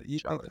because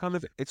it's challenge. kind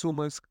of it's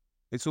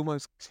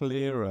almost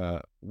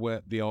clearer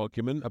where the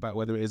argument about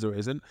whether it is or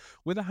isn't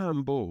with a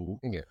handball.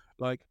 Yeah,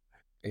 Like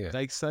yeah,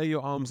 they say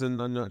your arm's in an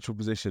unnatural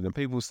position, and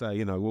people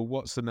say, well,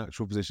 what's the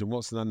natural position?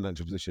 What's an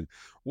unnatural position?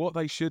 What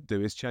they should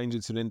do is change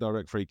it to an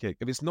indirect free kick.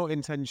 If it's not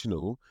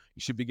intentional, you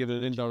should be given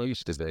an which it indirect.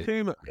 used to be.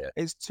 Yeah,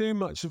 It's too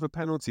much of a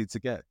penalty to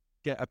get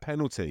a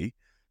penalty.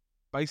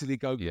 Basically,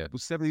 go yeah,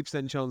 with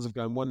 70% chance of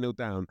going 1-0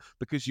 down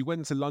because you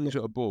went to lunge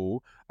at a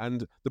ball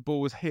and the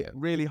ball was hit yeah,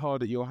 really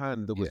hard at your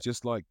hand. That was yeah,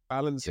 just like yeah.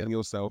 balancing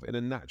yourself in a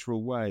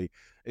natural way.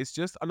 It's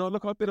just, and I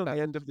look, I've been on That,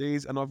 the end of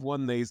these and I've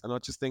won these, and I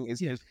just think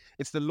yeah,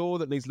 it's the law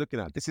that needs looking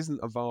at. This isn't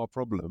a VAR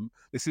problem.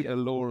 This is yeah. a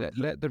law of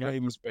Let the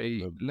games referee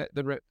problem.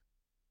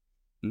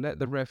 let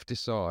the ref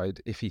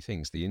decide if he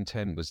thinks the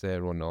intent was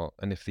there or not,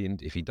 and if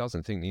he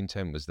doesn't think the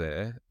intent was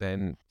there,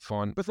 then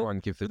fine, But then,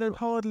 give but then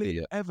hardly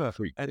the ever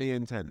free kick. any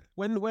intent.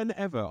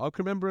 Whenever I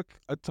can remember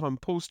a time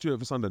Paul Stewart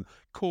for Sunderland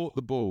caught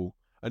the ball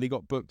and he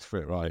got booked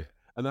for it, right? Yeah,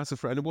 And that's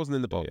and it wasn't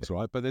in the yeah, yeah, box,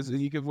 right? But there's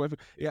you give away.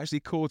 He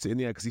actually caught it in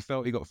the air because he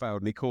felt he got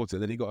fouled and he caught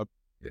it. And then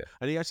yeah,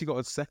 and he actually got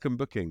a second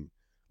booking,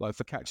 like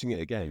for catching it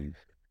again,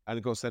 and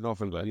it got sent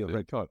off and got a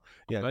red card.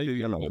 Yeah, I two do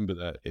yellow. remember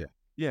that. Yeah,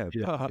 Yeah,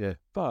 yeah, yeah.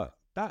 but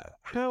that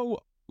how.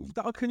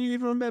 Can you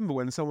even remember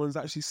when someone's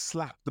actually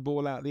slapped the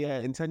ball out of the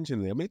air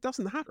intentionally? I mean, it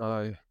doesn't happen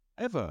No,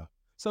 ever.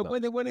 So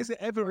no. when is it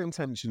ever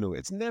intentional?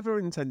 It's never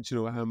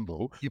intentional at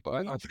handball. Yeah,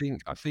 but I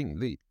think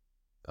the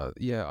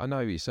yeah, I know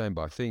what you're saying,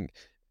 but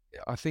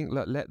I think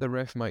let the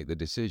ref make the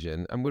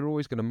decision, and we're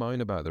always going to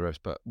moan about the refs.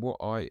 But what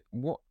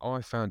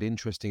I found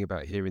interesting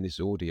about hearing this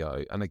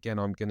audio, and again,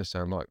 I'm going to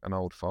sound like an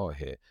old fart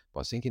here, but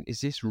I was thinking, is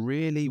this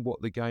really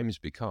what the game's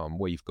become,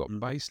 where you've got Mm.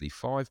 basically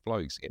five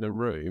blokes in a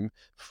room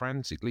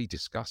frantically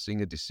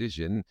discussing a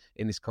decision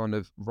in this kind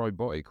of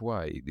robotic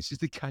way? This is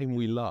the game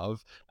we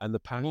love, and the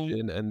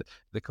passion, and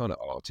the kind of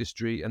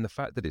artistry, and the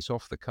fact that it's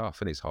off the cuff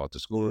and it's hard to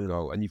score a Yeah.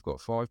 goal, and you've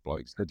got five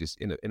blokes that are just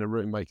in a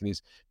room making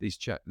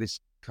this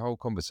whole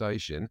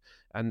conversation,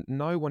 and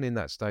no one in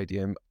that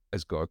stadium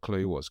has got a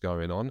clue what's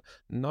going on.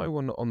 No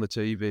one on the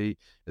TV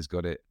has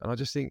got it, and I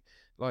just think,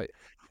 like,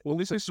 Well,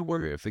 what's this the is the one.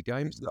 story of the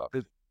game stuff?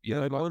 The,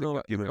 Like one the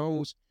argument.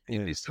 goals,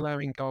 Yeah. it's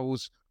allowing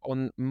goals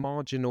on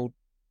marginal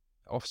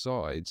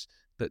offsides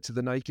that to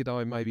the naked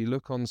eye maybe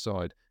look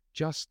onside.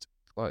 Just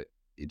like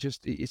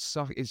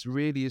it's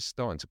really is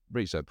starting to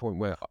reach that point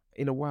where,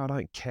 in a way, I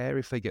don't care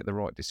if they get the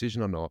right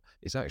decision or not.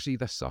 It's actually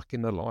they're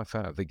sucking the life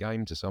out of the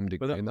game to some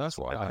degree, and that's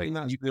why I I think hate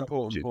that's you the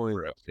important point.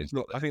 it's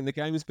Look, not I there, think the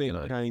game's being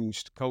you know.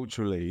 changed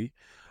culturally,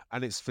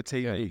 and it's for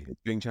Yeah, TV.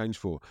 It's being changed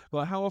for.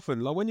 Like how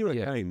often, like when you're at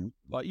yeah, a game,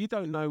 like you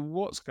don't know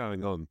what's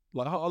going on.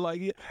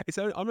 It's.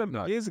 Only, I remember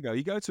no, years ago,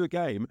 you go to a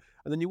game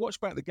and then you watch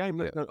back the game,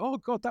 and yeah, you go, "Oh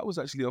God, that was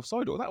actually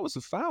offside, or that was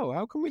a foul.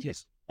 How can we yeah,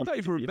 just? I don't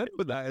even yeah,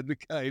 remember that in the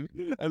game."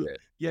 And yeah,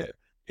 yeah, yeah,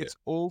 yeah, it's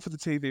all for the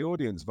TV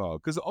audience, VAR.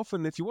 Because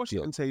often, if you watch it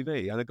yeah, on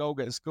TV and a goal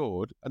gets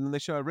scored, and then they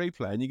show a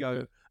replay, and you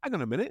go, "Hang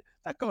on a minute,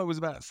 that guy was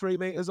about 3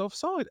 meters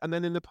offside." And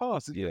then in the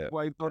past, it's yeah, just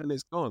waved on and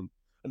it's gone,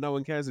 and no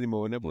one cares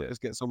anymore, and everyone yeah,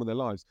 just gets on with their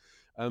lives.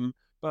 Um,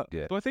 but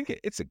yeah, but I think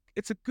it's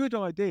a good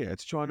idea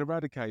to try and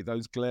eradicate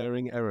those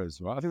glaring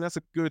errors, right? I think that's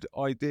a good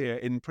idea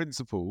in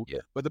principle. yeah.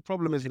 But the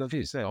problem is, It as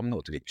you is. said, I'm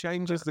not doing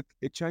that.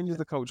 it changes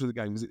the culture of the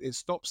game because it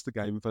stops the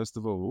game first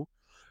of all.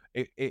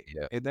 It it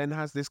Yeah, it then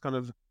has this kind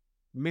of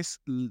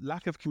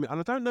lack of and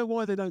I don't know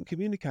why they don't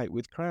communicate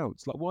with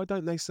crowds. Like, why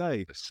don't they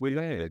say they're we're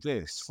looking at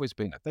scared. It's this? always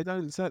been. They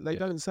don't say they Yeah,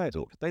 don't say it.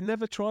 so, They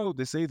never trialed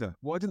this either.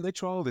 Why didn't they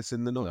trial this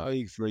in the not no,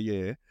 league for a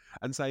year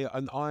and say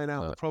and iron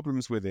out no. the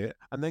problems with it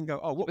and then go,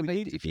 oh, what But we they,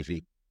 need to if you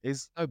do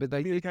is no, but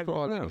they did communicate with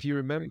the try. crowd.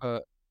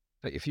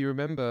 If you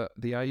remember,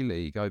 the A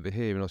League over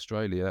here in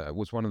Australia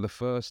was one of the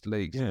first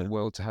leagues in the Yeah,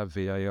 world to have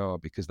VAR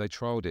because they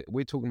trialed it.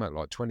 We're talking about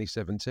like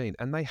 2017,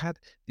 and they had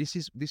this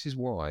is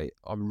why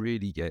I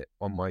really get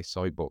on my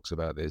soapbox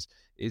about this.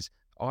 Is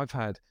I've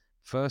had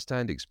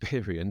first-hand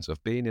experience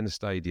of being in a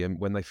stadium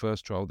when they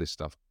first trialed this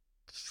stuff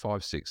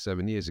 5, 6,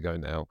 7 years ago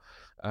now,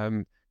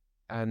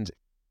 and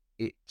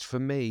it for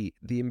me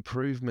the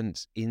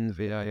improvements in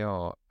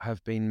VAR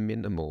have been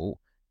minimal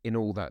in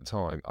all that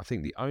time. I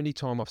think the only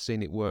time I've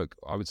seen it work,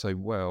 I would say,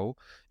 well,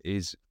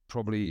 is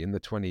probably in the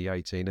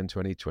 2018 and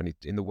 2020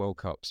 in the World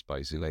Cups,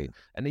 basically.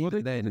 And well,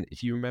 even then,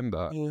 if you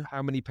remember yeah.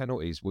 how many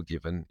penalties were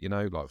given,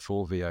 like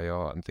for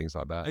VAR and things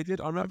like that. They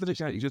did. I I remember the just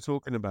games think, you're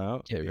talking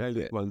about, yeah, the yeah,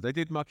 A-League ones. They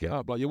did muck it yeah,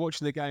 up. Like you're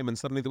watching the game and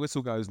suddenly the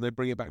whistle goes and they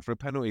bring it back for a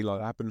penalty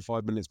like happened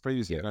 5 minutes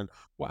previously. yeah, You're going,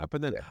 what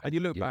happened then? yeah, And you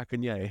look yeah, back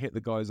and yeah, it hit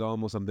the guy's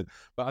arm or something.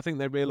 But I think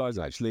they realised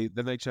yeah, actually,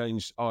 then they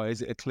changed, oh,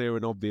 is it a clear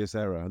and obvious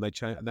error? And they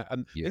changed,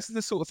 and yeah, this is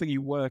the sort of thing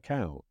you work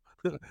out.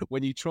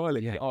 when you trial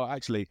it, oh,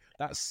 actually,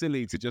 that's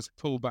silly to just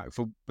pull back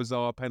for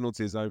bizarre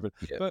penalties over.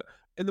 Yeah. But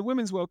in the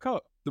Women's World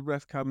Cup, the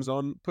ref comes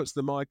on, puts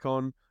the mic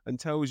on, and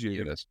tells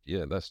you. That's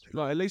true.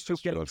 Like, at least you're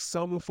getting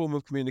some form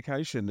of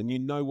communication, and you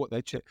know what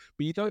they're checking,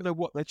 but you don't know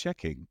what they're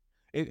checking.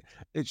 It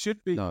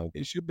should be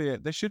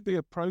there should be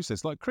a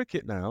process like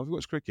cricket now. If you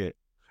watch cricket,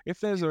 if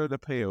there's an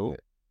appeal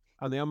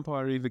and the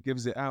umpire either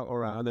gives it out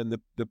or out, and then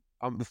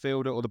the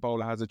fielder or the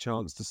bowler has a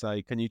chance to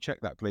say, "Can you check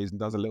that, please?" and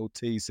does a little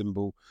T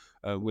symbol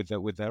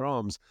with their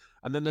arms,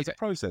 and then there's a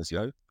process.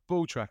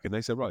 Ball tracking.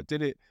 They say, right,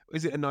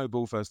 is it a no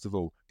ball first of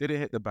all? Did it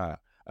hit the bat?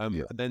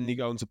 And then you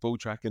go on to ball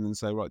tracking and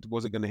say, right,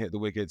 was it going to hit the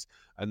wickets?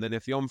 And then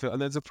if the on-field,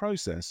 and there's a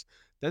process.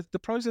 The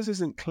process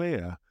isn't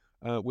clear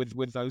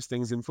with those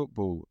things in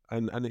football,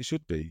 and it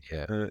should be.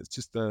 It's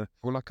just well,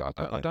 like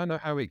I don't know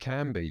how it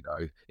can be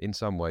though in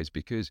some ways,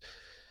 because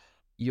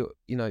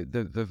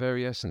the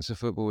very essence of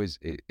football is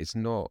it's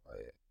not.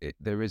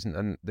 There isn't,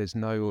 and there's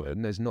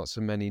not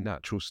so many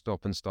natural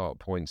stop and start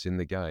points in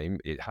the game.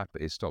 It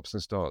stops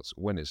and starts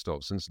when it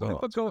stops and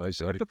starts.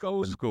 If a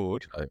goal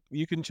scored,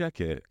 you can check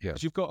it. Yeah,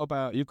 you've got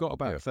about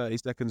 30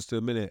 seconds to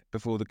a minute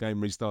before the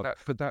game restarts.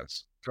 But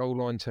that's goal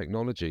line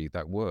technology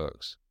that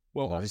works.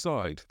 Well,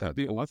 offside. I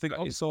think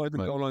offside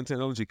and goal line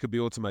technology could be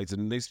automated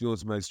and needs to be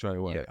automated straight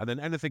away. Yeah. And then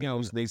anything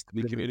else needs to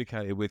be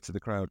communicated with to the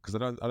crowd, because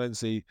I don't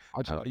see.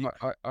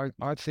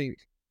 I think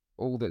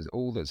all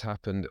that's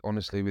happened,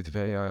 honestly, with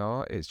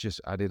VAR, it's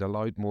just added a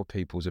load more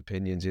people's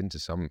opinions into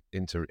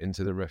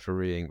the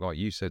refereeing. Like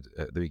you said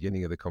at the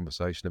beginning of the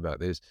conversation about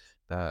this,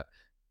 that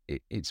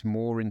it's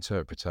more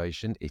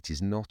interpretation. It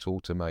is not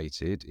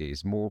automated. It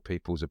is more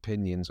people's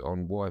opinions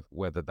on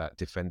whether that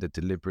defender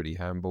deliberately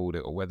handballed it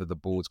or whether the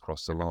ball's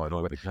crossed the line.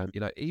 Or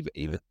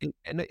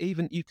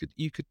even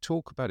you could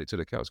talk about it till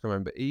the cows come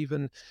home. But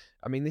even,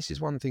 I mean, this is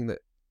one thing that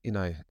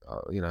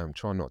I'm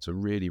trying not to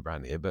really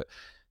rant here, but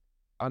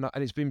and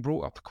it's been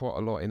brought up quite a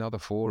lot in other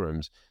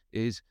forums.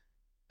 Is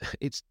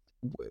it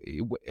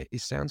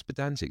sounds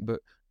pedantic,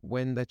 but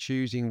when they're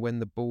choosing when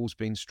the ball's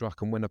been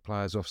struck and when a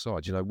player's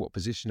offside, what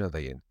position are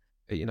they in?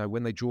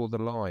 When they draw the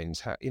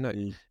lines,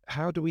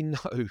 how do we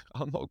know?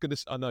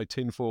 I know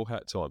tinfoil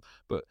hat time,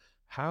 but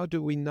how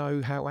do we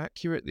know how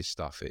accurate this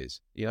stuff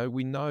is?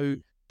 We know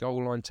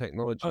goal line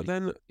technology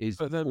is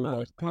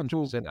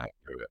 100%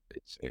 accurate.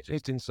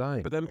 It's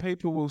insane. But then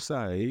people will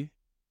say,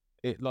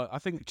 I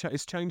think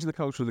it's changing the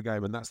culture of the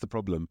game, and that's the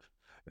problem.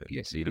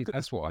 Yes,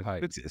 that's what I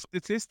hate.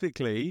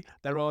 Statistically,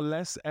 there are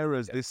less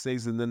errors this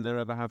season than there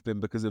ever have been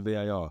because of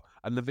VAR,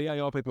 and the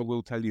VAR people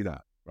will tell you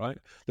that, right?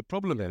 The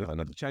problem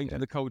is changing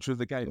the culture of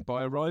the game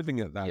by arriving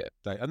at that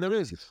day, and there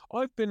is.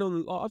 I've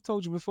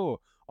told you before,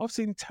 I've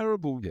seen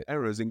terrible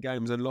errors in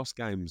games and lost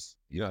games,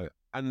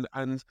 and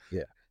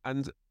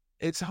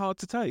it's hard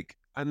to take.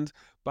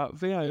 But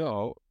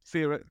VAR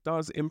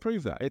does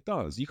improve that. It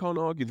does. You can't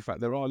argue the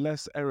fact there are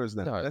less errors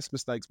now, less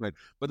mistakes made.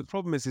 But the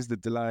problem is the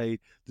delay,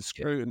 the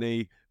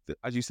scrutiny,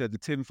 as you said, the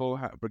tinfoil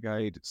hat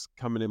brigade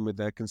coming in with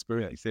their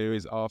conspiracy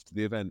theories after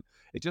the event.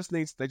 They just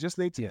need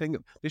to think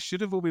this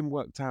should have all been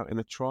worked out in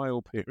a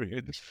trial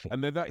period,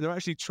 and they're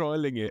actually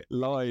trialing it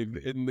live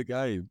in the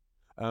game.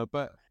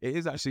 But it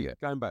is actually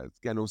going back,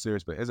 getting all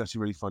serious. But it is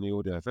actually really funny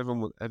audio. If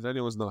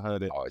anyone's not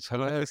heard it, it's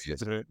hilarious.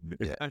 It's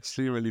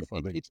actually really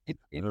funny.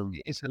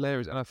 It's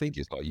hilarious, and I think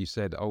it's like you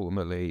said.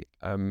 Ultimately,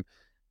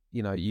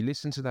 you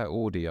listen to that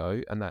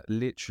audio, and that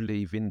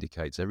literally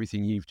vindicates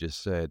everything you've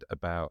just said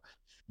about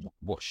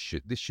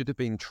this should have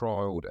been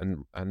trialed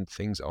and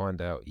things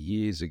ironed out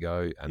years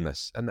ago. And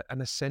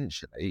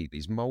essentially,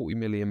 these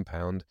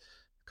multi-million-pound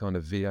kind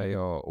of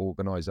VAR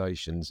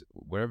organisations,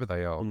 wherever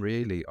they are,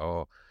 really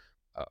are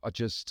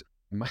just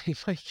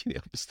making it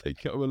up as they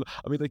go.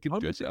 I mean, they can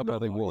dress it up how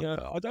they want.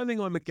 Yeah, I don't think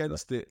I'm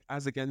against it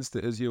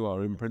as you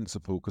are in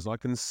principle, because I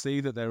can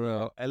see that there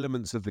are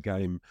elements of the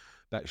game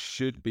that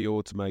should be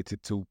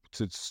automated to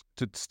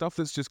stuff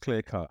that's just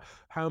clear cut.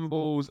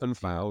 Handballs and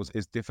fouls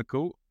is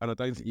difficult, and I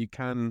don't think you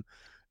can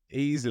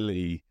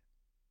easily.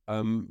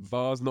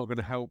 VAR's not going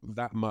to help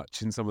that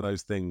much in some of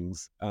those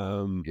things.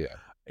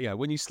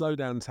 When you slow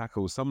down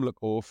tackles, some look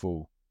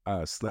awful.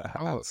 When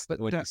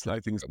you slow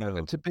things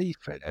down. To be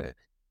fair,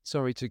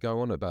 sorry to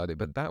go on about it,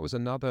 but that was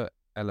another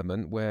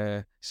element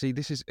where, see,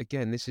 this is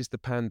the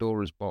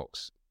Pandora's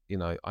box. I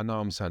know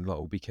I'm saying,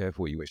 like, be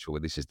careful what you wish for.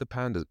 This is the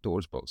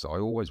Pandora's box that I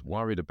always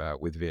worried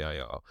about with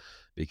VAR,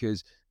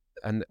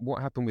 and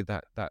what happened with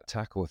that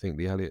tackle, I think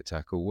the Elliott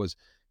tackle, was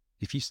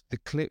the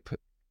clip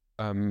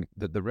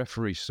that the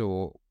referee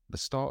saw. The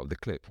start of the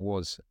clip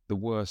was the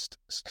worst,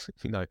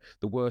 the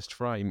worst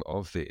frame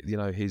of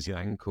his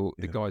ankle,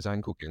 the guy's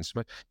ankle getting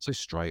smashed. So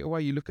straight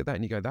away you look at that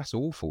and you go, that's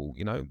awful.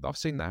 I've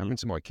seen that happen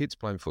to my kids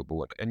playing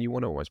football, and you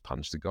want to almost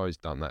punch the guy who's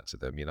done that to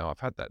them. I've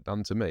had that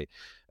done to me.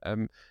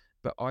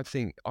 But I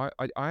think I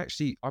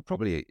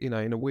probably, in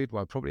a weird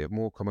way, I probably have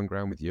more common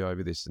ground with you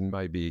over this than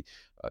maybe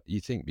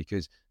you think,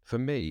 because for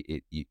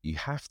me, you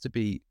have to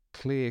be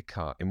clear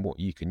cut in what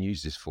you can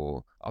use this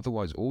for.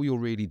 Otherwise, all you're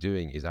really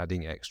doing is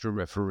adding extra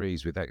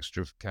referees with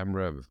extra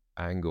camera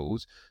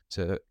angles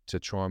to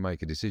try and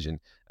make a decision.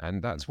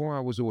 And that's why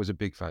I was always a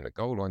big fan of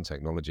goal line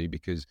technology,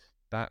 because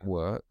that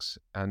works,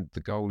 and the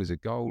goal is a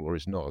goal or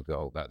it's not a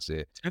goal. That's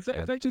it. If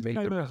they just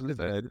came out and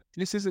said,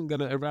 this isn't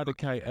going to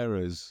eradicate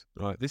errors,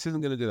 right? This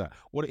isn't going to do that.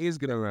 What it is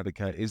going to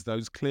eradicate is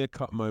those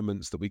clear-cut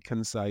moments that we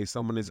can say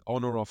someone is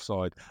on or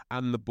offside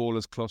and the ball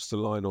has crossed the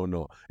line or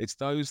not. It's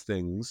those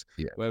things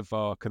where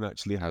VAR can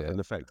actually have an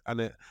effect.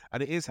 And it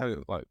is how,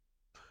 like,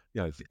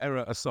 you know, the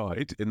error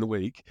aside in the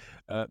week,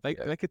 they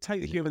could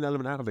take the human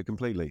element out of it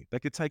completely. They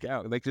could take it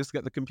out. They could just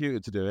get the computer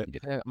to do it.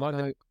 Yeah, I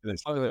know.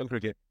 It's like on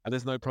cricket, and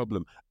there's no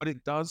problem. But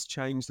it does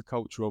change the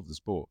culture of the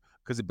sport,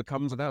 because it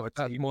becomes about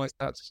a team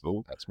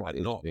spectacle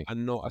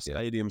and not a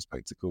stadium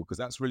spectacle. Because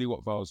that's really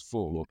what VAR's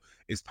for,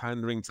 is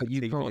pandering to the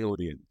TV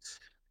audience.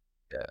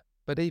 Yeah.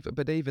 But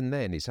even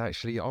then, it's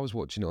actually, I was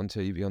watching it on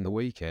TV on the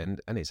weekend,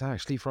 and it's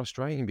actually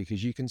frustrating,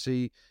 because you can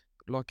see,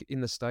 like in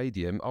the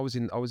stadium, I was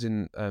at the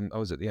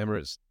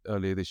Emirates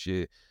earlier this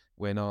year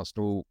when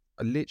Arsenal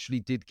literally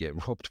did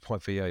get robbed by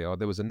VAR.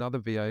 There was another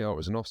VAR. It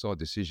was an offside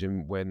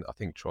decision when I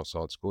think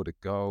Trossard scored a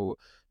goal.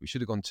 We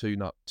should have gone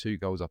two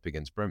goals up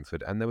against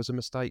Brentford, and there was a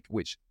mistake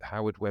which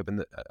Howard Webb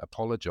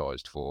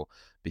apologised for,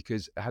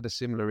 because it had a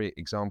similar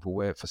example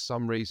where for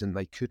some reason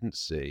they couldn't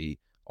see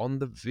on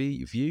the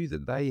view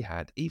that they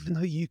had, even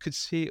though you could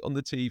see it on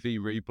the TV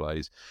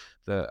replays,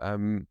 the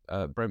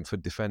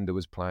Brentford defender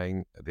was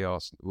playing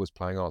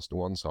Arsenal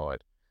one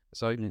side.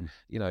 So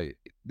you know,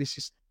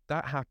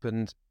 that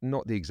happened,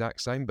 not the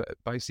exact same, but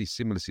basically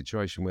similar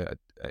situation where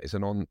it's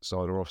an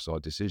onside or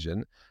offside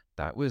decision.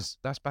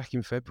 That's back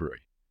in February.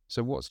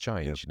 So what's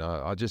changed? You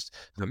know,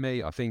 for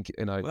me, I think,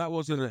 you know, well, that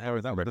wasn't an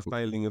error. That was the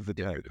failing of the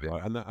deck,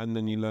 right? And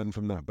then you learn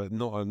from that, but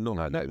not.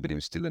 No, but it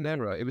was still an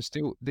error. It was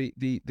still the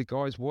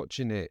guys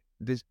watching it.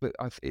 But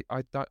I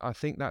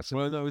think that's it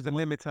was a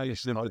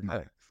limitation of the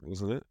deck,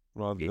 wasn't it?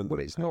 Rather than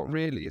it's not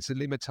really. It's a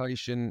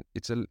limitation.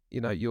 It's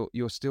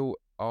you're still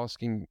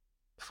asking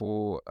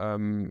for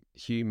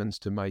humans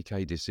to make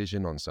a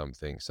decision on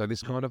something. So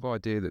this kind of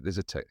idea that there's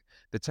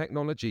the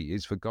technology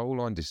is for goal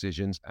line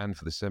decisions and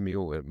for the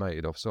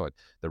semi-automated offside.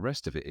 The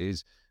rest of it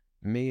is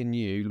me and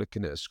you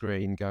looking at a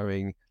screen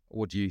going,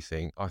 what do you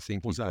think? I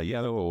think... Was that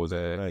yellow or was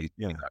it...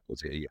 Yeah,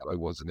 was it yellow,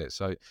 wasn't it?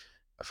 So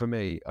for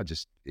me,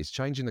 it's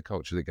changing the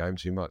culture of the game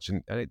too much.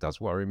 And it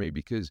does worry me,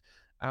 because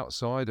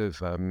outside of,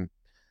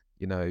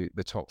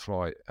 the top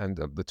flight and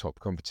the top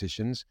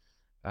competitions,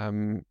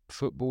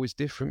 football is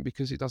different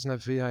because it doesn't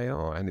have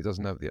VAR and it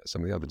doesn't have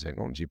some of the other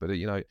technology. But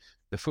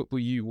the football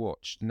you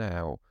watch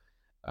now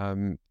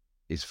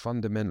is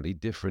fundamentally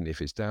different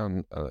if it's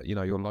down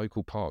your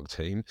local park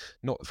team,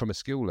 not from a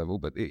skill level,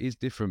 but it is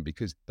different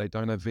because they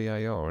don't have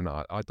VAR, and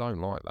I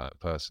don't like that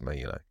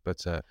personally,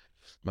 but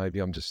maybe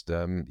I'm just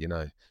an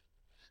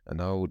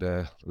old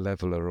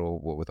leveler, or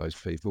what were those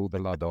people, the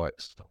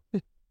Luddites.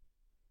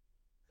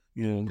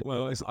 Yeah,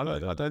 well, I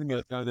don't think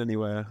it's going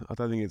anywhere. I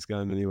think it's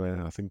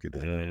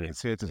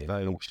here to stay.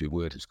 I wish it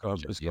would. Just got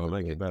to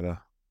make it better.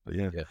 But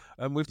yeah.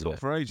 We've talked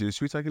for ages.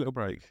 Should we take a little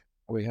break?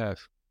 We have.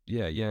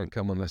 Yeah.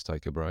 Come on, let's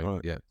take a break. All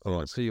right. Yeah. All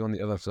right. See you on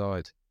the other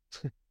side.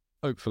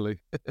 Hopefully.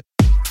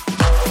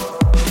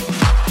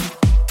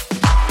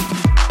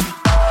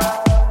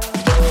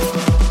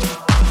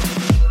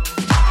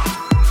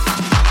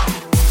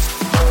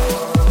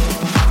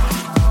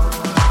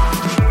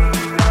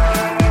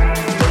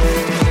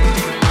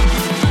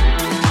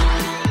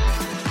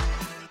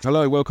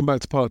 Hello, welcome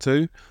back to part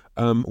 2,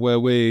 where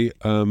we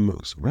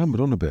rambled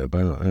on a bit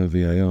about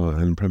VAR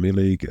and Premier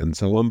League and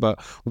so on, but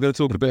we're going to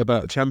talk a bit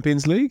about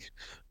Champions League,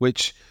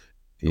 which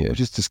we're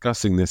just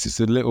discussing this. It's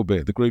a little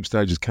bit, the group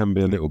stages can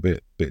be a little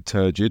bit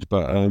turgid,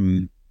 but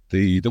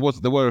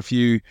there were a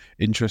few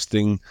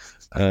interesting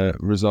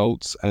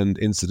results and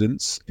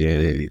incidents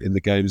in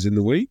the games in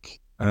the week.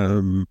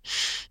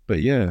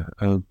 But yeah,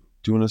 do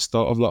you want to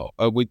start off?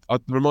 I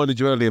reminded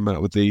you earlier,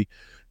 Matt,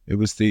 it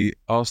was the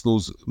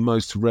Arsenal's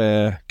most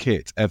rare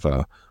kit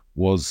ever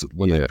was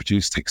when they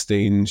produced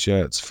 16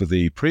 shirts for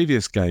the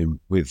previous game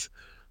with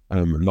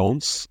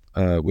Lens,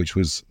 which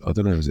was, I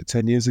don't know, was it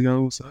 10 years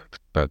ago or so?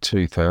 About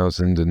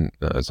 2000, and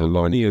as a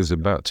line years,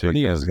 about 2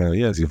 years ago.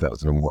 Yeah,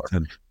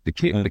 2001. The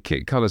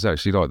kit colour's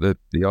actually like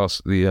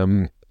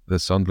the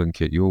Sunderland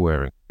kit you're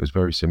wearing. It was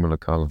very similar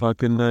colour.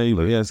 Like a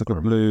navy, it's like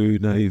a blue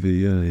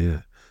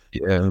navy,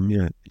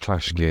 yeah.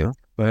 Clash kit.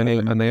 But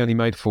and they only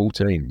made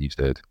 14, you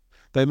said.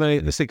 They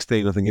made the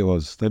 16, I think it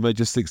was. They made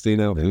just 16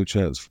 outfield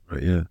shirts for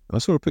it, yeah. I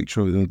saw a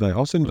picture of it the other day.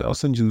 I'll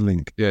send you the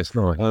link. Yeah, it's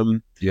nice.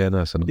 Man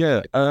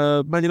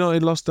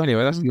United lost.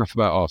 Anyway, that's enough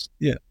about Arsenal.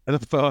 Yeah,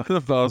 enough about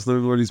Arsenal.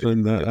 We've already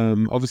spent that.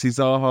 Obviously,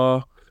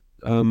 Zaha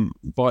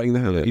biting the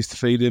hand that used to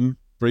feed him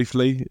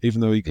briefly, even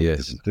though he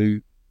didn't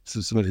do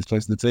cement his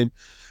place in the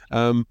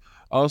team.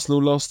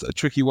 Arsenal lost a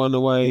tricky one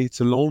away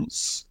to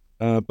Lens.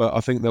 but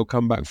I think they'll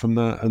come back from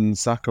that. And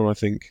Saka, I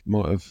think,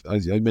 might have,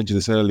 as I mentioned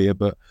this earlier,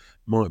 but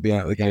might be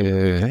out of the game.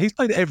 Yeah. He's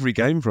played every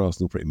game for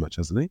Arsenal pretty much,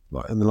 hasn't he?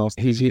 Like in the last,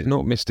 he's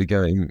not missed a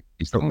game.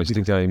 He's not missed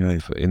a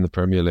game in the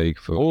Premier League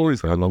for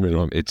a long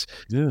time. It's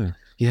and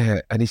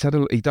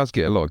he does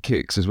get a lot of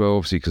kicks as well,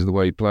 obviously because of the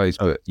way he plays.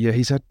 But yeah,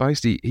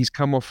 he's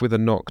come off with a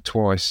knock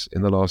twice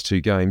in the last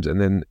 2 games, and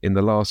then in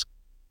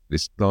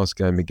this last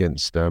game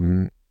against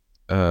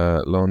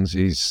Lens,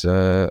 he's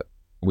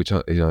which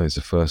is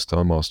the first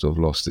time Arsenal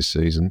have lost this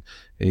season.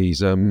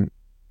 He's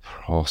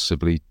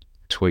possibly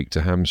tweaked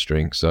a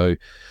hamstring, so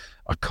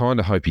I kind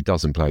of hope he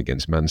doesn't play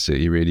against Man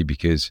City, really,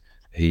 because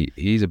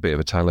he's a bit of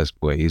a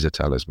talisman. He's a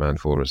talisman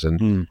for us,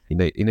 and he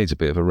needs a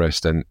bit of a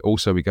rest. And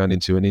also, we're going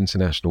into an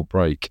international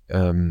break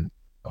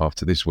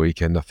after this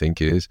weekend, I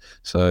think it is.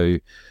 So,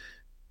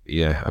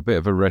 yeah, a bit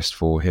of a rest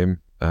for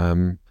him.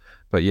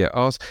 But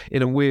yeah,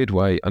 in a weird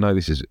way, I know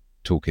this is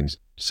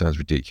sounds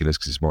ridiculous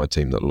because it's my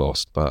team that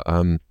lost, but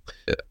I'm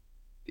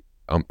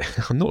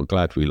not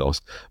glad we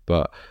lost,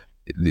 but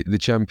the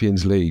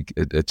Champions League,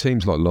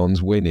 teams like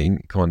Lens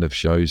winning kind of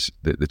shows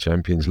that the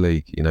Champions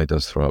League,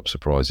 does throw up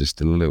surprises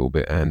still a little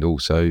bit, and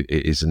also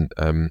it isn't,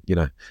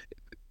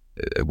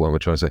 what we're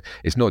trying to say,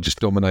 it's not just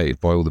dominated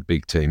by all the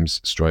big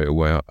teams straight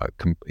away.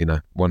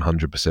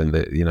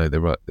 100%. They're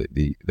right.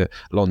 The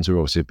Lens are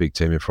obviously a big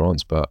team in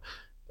France, but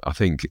I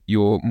think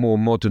your more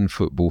modern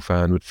football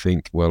fan would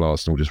think, well,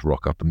 Arsenal just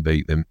rock up and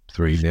beat them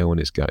 3-0 and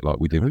it's like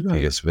we did with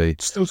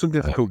PSV. Still some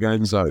difficult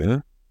games though,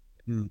 yeah?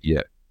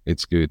 Yeah,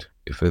 it's good.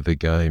 For the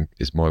game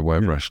is my way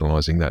of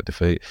rationalising that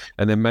defeat.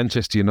 And then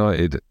Manchester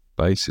United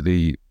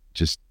basically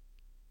just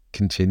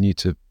continue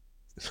to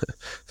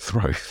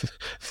throw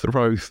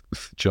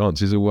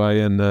chances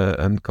away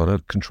and kind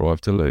of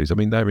contrive to lose. I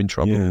mean, they're in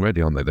trouble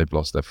already, aren't they? They've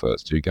lost their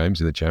first 2 games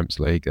in the Champions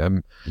League.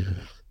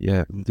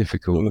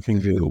 Difficult. Not looking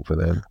difficult for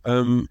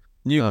them.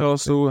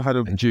 Newcastle had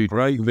a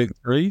great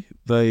victory.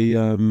 They,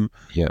 you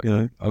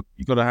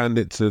got to hand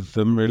it to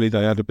them. Really,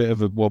 they had a bit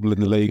of a wobble in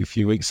the league a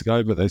few weeks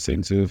ago, but they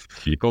seem to have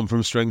gone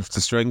from strength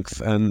to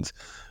strength, and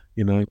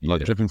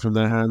dripping from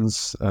their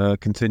hands,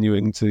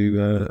 continuing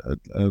to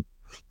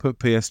put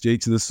PSG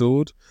to the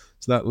sword.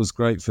 So that was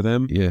great for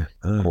them. Yeah,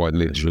 quite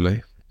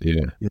literally.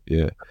 Yeah.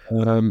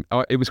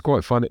 It was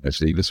quite funny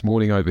actually. This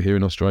morning over here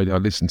in Australia, I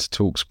listened to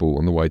TalkSport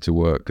on the way to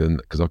work, and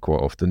because I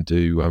quite often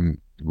do,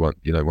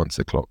 once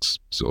the clocks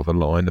sort of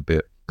align a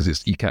bit,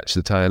 because you catch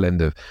the tail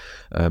end of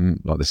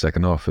like the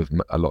second half of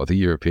a lot of the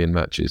European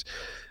matches,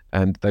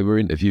 and they were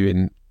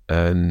interviewing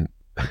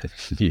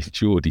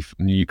Geordie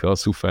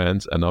Newcastle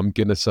fans, and I'm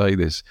gonna say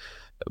this,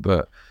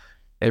 but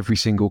every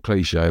single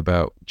cliche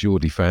about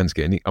Geordie fans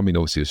getting, I mean,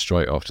 obviously it was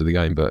straight after the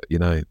game, but,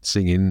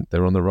 singing,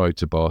 they're on the road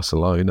to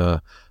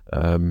Barcelona,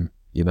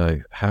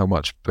 how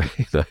much,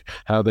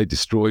 how they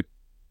destroyed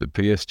the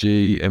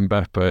PSG,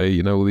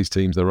 Mbappe, all these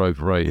teams, they're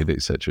overrated,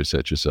 etc.,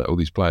 etc. So all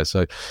these players.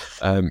 So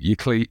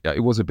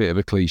it was a bit of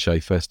a cliche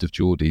fest of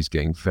Geordies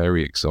getting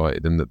very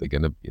excited and that they're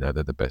going to,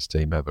 they're the best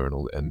team ever and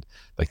all, and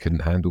they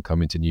couldn't handle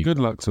coming to Newcastle.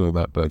 Good luck to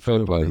them, but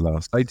fair play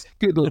last.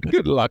 Good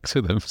luck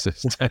to them,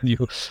 says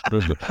Daniel.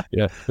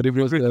 Yeah, but it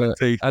was,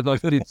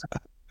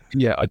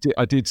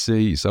 I did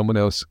see someone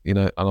else,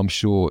 and I'm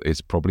sure it's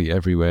probably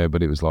everywhere,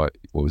 but it was like,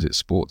 what was it,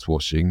 sports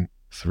washing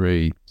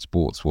 3,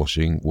 sports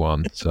washing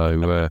 1. So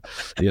you could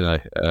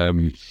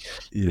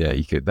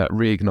that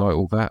reignite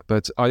all that.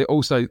 But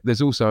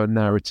there's also a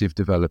narrative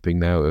developing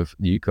now of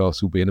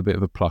Newcastle being a bit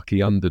of a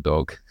plucky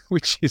underdog,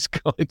 which is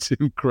kind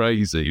of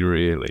crazy,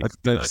 really.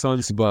 They've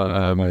signed some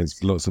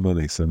lots of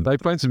money, so they've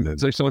signed some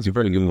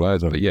very good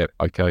players. But yeah,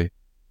 okay.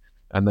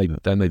 And they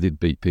did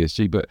beat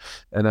PSG, but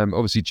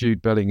obviously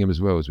Jude Bellingham as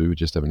well, as we were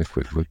just having a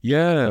quick look.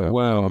 Yeah,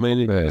 wow. I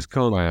mean,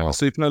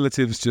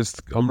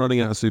 superlatives. I'm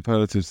running out of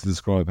superlatives to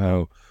describe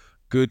how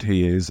good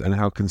he is and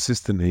how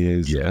consistent he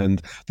is. Yeah.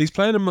 And he's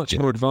playing a much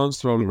more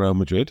advanced role at Real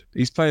Madrid.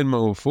 He's playing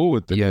more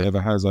forward than he ever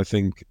has, I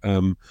think,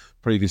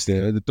 previously.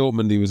 At the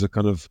Dortmund, he was a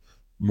kind of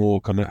more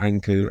kind of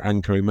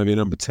anchoring, maybe a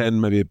number 10,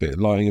 maybe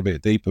lying a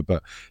bit deeper,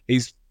 but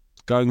he's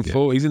going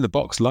forward. He's in the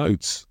box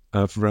loads.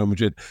 For Real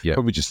Madrid,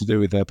 probably just to do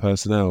with their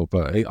personnel,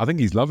 but I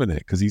think he's loving it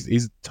because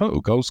he's a total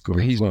goal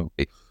scorer as well.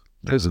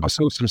 I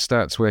saw some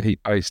stats where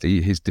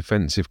his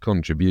defensive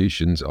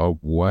contributions are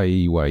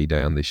way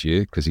down this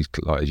year because he's,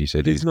 like as you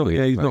said, he's not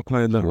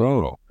playing that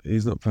role.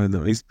 He's not playing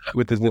that. He's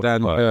with the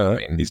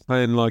Zidane. He's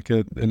playing like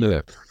in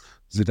a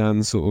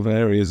Zidane sort of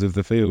areas of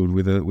the field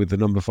with the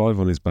number 5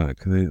 on his back,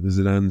 the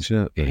Zidane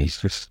shirt. Yeah,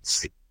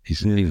 he's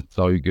He's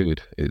so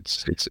good.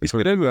 It's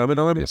good everywhere. I mean,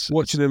 I remember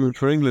watching him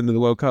for England in the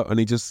World Cup, and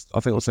I think I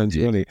was saying to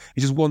you earlier,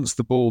 he just wants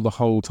the ball the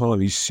whole time.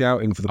 He's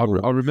shouting for the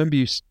ball. I remember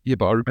you. Yeah,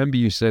 but I remember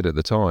you said at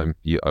the time,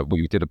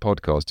 we did a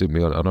podcast, didn't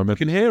we? And I remember you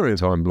can hear him. You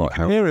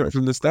can hear it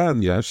from the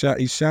stand. Yeah,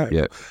 he's shouting.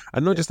 Yeah,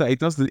 and not just that, he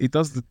does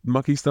the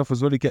mucky stuff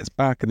as well. He gets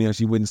back and he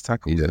actually wins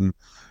tackles. Yeah. And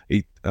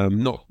he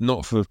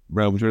not for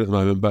Real Madrid at the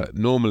moment, but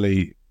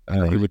normally.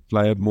 He would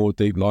play a more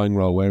deep lying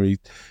role where he's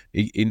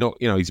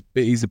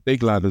a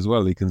big lad as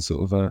well. He can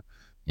sort of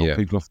knock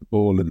people off the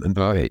ball and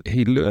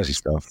he looks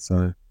stuff.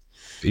 So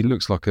he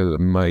looks like an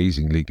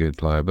amazingly good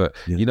player. But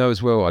you know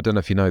as well, I don't know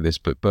if you know this,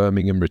 but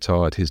Birmingham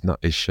retired his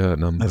shirt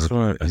number. That's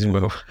right, as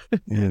well.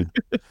 Yeah.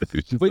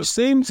 Which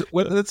seems,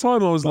 well, at the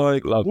time I was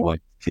like, lovely. What?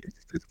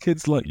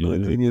 Kids like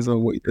 19 years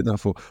old, what are you doing that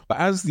for? But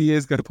as the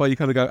years go by, you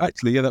kind of go,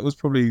 actually, that was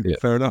probably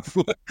fair enough.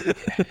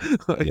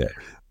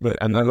 But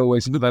and they'll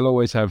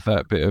always have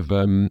that bit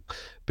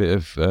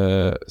of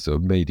sort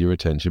of media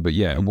attention. But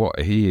what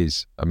he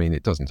is, I mean,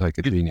 it doesn't take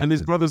a genius. And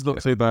his brother's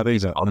not too bad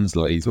either.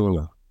 He's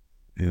taller.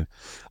 Yeah.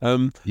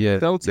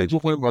 Celtic,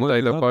 one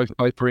day they'll both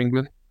play for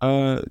England.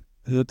 I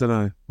don't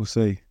know. We'll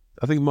see.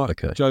 I think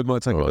Joe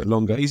might take a bit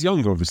longer. He's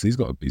younger, obviously. He's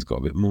got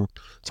a bit more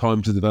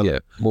time to develop. Yeah,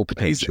 more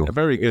potential. He's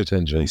very good.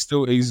 Potential.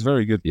 He's a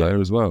very good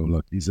player as well.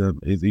 Like he's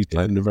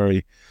playing in a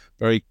very,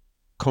 very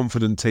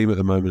confident team at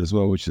the moment as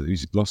well, which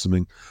is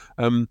blossoming.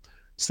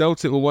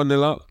 Celtic were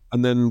 1-0 up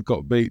and then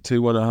got beat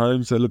 2-1 at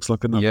home. So it looks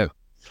like another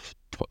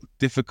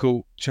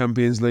difficult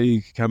Champions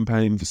League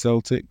campaign for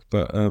Celtic,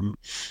 but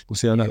we'll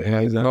see how that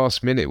plays out.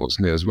 Last minute,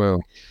 wasn't it, as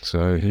well?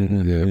 So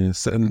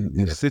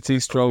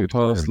City strolled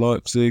past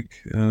Leipzig.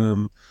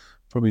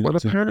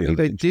 Apparently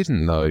they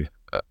didn't though.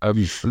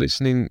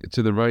 Listening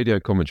to the radio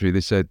commentary,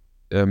 they said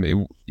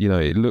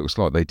it looks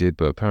like they did,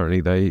 but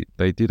apparently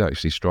they did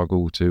actually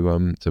struggle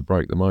to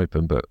break them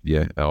open. But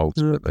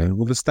ultimately,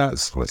 well, the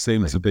stats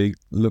seem to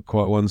look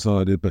quite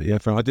one-sided. But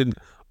I didn't.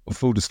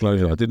 Full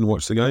disclosure, I didn't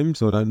watch the game,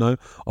 so I don't know.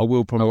 I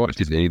will probably. I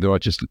didn't either. I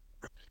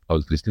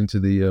was listening to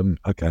the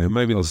okay,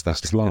 maybe the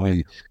stats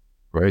lie.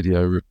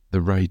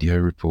 The radio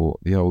report,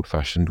 the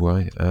old-fashioned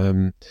way.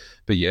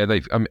 But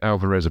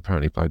Alvarez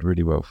apparently played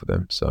really well for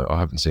them. So I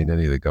haven't seen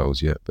any of the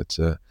goals yet, but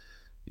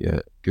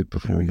good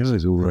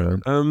performances all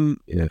round.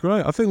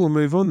 Great. I think we'll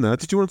move on now.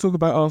 Did you want to talk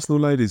about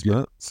Arsenal ladies,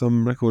 Matt?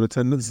 Some record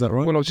attendance, is that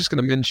right? Well, I was just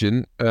going to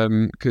mention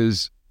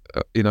because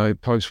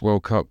post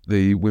World Cup,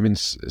 the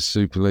Women's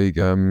Super League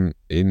in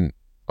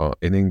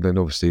England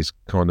obviously is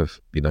kind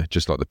of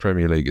just like the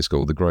Premier League. It's got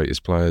all the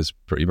greatest players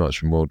pretty much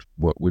from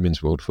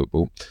women's world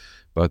football.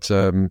 But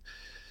I'm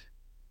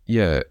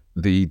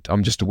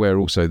just aware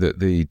also that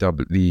the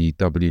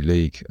W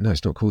League, no,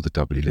 it's not called the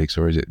W League,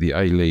 sorry, is it? The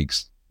A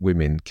League's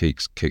women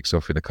kicks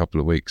off in a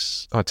couple of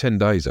weeks, 10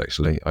 days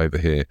actually over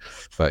here.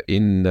 But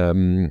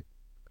in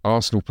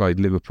Arsenal played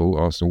Liverpool,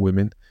 Arsenal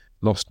women,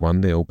 lost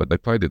 1-0, but they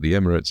played at the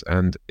Emirates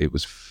and it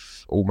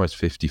was almost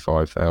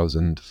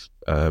 55,000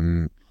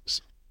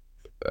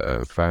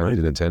 fans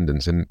in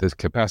attendance, and the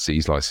capacity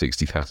is like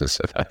 60,000,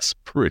 so that's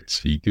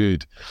pretty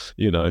good,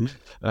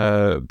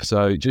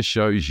 so it just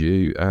shows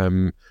you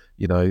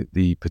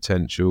the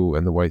potential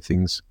and the way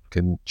things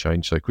can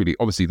change so quickly.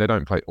 Obviously they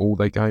don't play all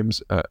their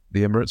games at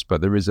the Emirates,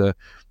 but there is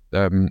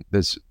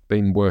there's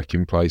been work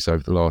in place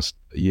over the last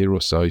year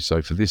or so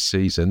for this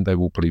season they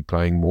will be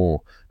playing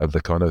more of the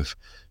kind of,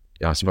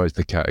 I suppose,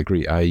 the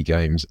category A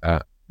games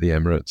at the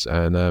Emirates,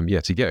 and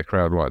to get a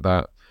crowd like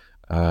that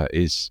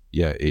it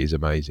is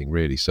amazing,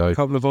 really. So a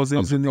couple of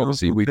Aussies in the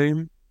Arsenal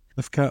team.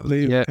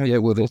 Catley.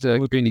 Well, there's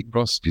Queenie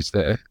Cross is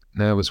there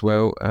now as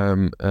well.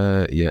 And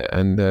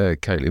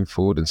Caitlin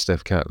Ford and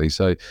Steph Catley.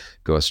 So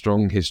got a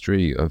strong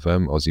history of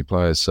Aussie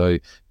players. So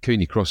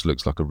Queenie Cross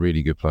looks like a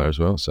really good player as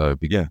well. So it'd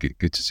be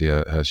good to see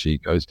how she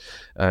goes.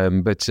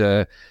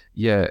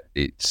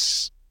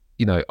 It's.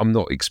 I'm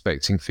not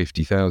expecting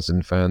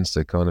 50,000 fans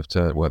to kind of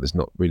turn. Well, there's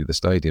not really the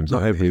stadiums,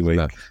 not every week,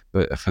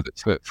 but for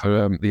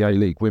the A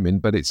League women.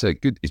 But it's a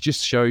good. It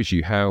just shows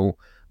you how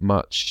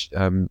much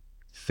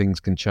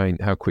things can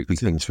change, how quickly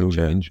things can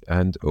change,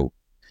 and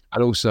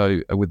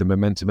also with the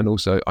momentum. And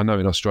also, I know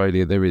in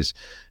Australia there is,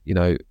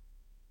 there's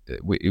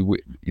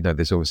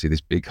obviously this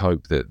big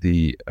hope that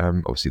the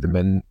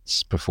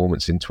men's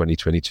performance in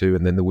 2022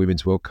 and then the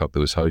Women's World Cup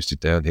that was hosted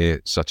down here,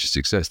 such a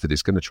success that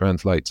it's going to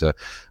translate to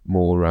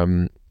more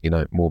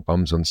more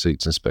bums on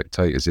seats and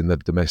spectators in the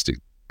domestic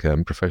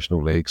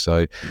professional league.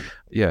 So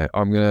I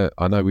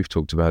know we've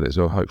talked about it as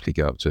well, hopefully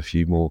get up to a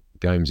few more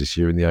games this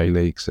year in the A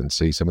Leagues and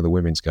see some of the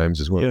women's games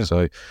as well.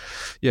 So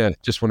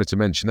just wanted to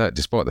mention that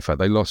despite the fact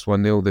they lost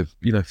 1-0, they've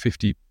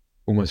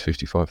almost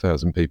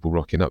 55,000 people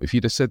rocking up. If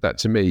you'd have said that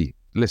to me,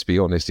 let's be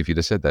honest, if you'd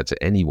have said that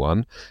to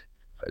anyone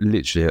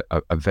literally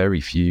a very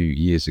few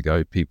years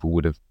ago, people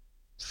would have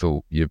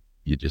thought you're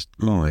just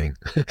lying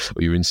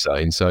or you're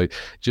insane. So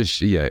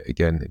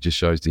again, it just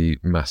shows the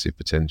massive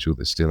potential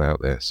that's still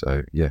out there.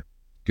 So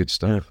good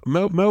stuff.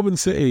 Melbourne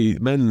City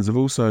men's have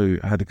also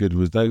had a good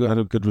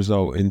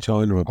result in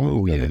China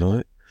the other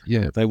night.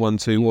 They won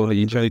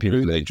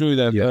 2-1. Drew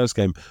their first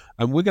game,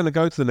 and we're going to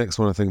go to the next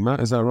one. I think,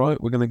 Matt, is that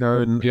right? We're going to go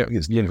and try and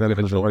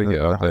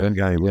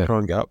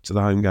get up to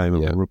the home game,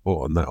 and we'll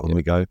report on that when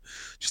we go,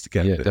 just to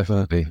get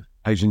definitely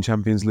Asian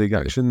Champions League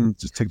action.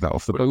 Just tick that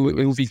off the.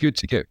 It will be good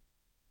to get.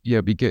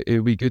 It'll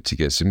be good to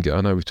get some. I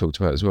know we've talked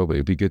about it as well, but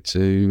it'll be good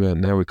to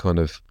now we're kind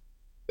of.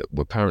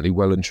 We're apparently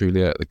well and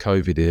truly out of the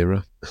COVID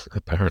era.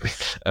 Apparently,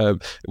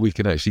 we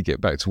can actually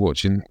get back to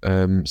watching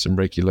some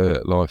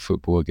regular live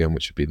football again,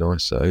 which would be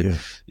nice. So,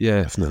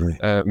 definitely.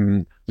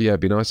 It'd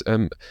be nice.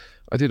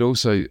 I did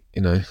also,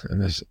 and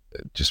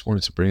just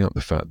wanted to bring up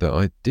the fact that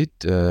I did,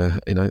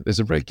 there's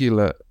a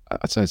regular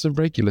I'd say it's a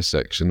regular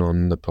section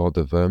on the pod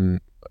of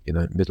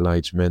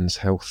middle-aged men's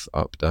health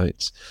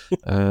updates.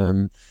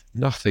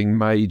 Nothing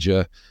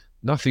major.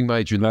 Nothing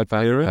major in that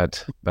bad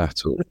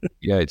battle.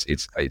 Yeah,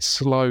 it's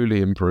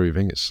slowly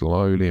improving. It's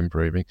slowly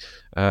improving.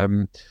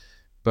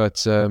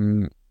 But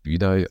I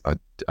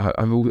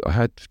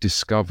had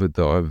discovered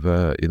that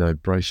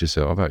I've brace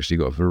yourself. I've actually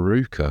got a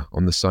veruca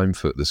on the same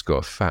foot that's got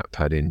a fat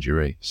pad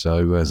injury.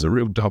 So it's a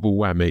real double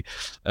whammy.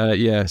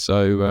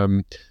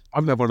 So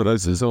I've had one of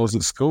those since I was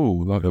at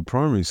school, like at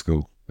primary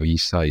school. Well, you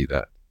say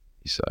that.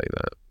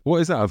 What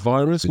is that? A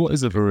virus? What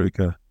is a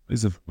veruca?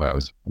 Well,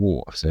 it's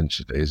war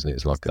essentially, isn't it?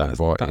 It's like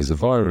it's a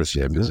virus.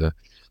 Yeah, it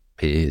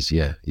is.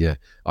 Yeah.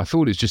 I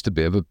thought it's just a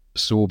bit of a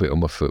sore bit on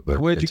my foot. But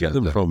where'd you get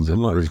them from?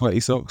 From like sweaty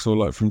socks or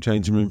like from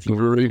changing room? The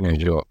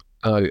veruca shop.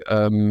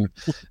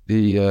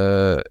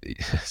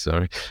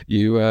 Sorry.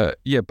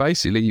 You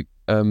basically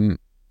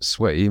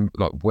sweaty,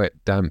 like wet,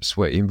 damp,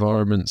 sweaty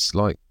environments,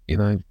 like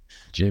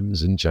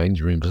gyms and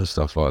change rooms and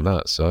stuff like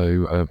that.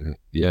 So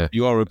yeah,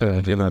 you are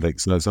a gym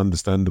addict, so that's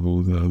understandable.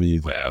 I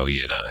mean, well,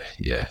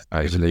 yeah.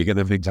 Actually, you're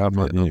gonna think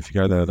if you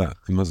go there, that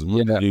it mustn't.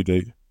 What do you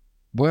do?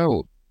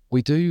 Well,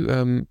 we do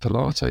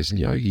Pilates and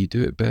yoga. You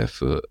do it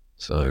barefoot,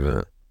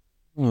 so.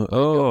 Well,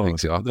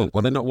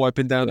 they're not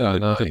wiping down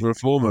the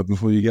reformer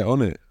before you get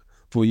on it,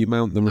 before you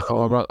mount the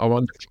reformer. I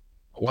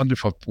wonder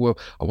if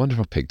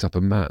I picked up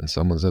a mat and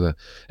someone's had a.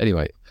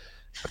 Anyway,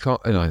 I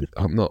can't.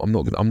 I'm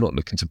not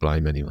looking to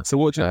blame anyone. So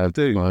what do you have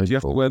to do? Do you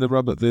have to wear the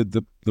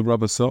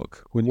rubber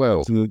sock when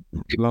you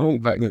it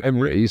brought back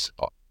memories.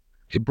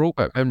 It brought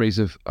back memories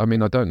of. I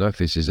mean, I don't know if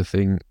this is a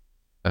thing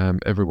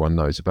everyone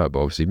knows about, but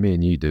obviously me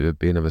and you do,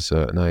 being of a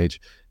certain age.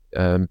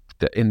 That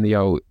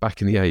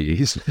back in the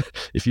 80s,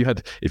 if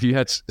you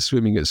had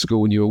swimming at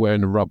school and you were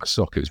wearing a rubber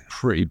sock, it was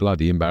pretty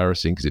bloody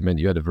embarrassing because it meant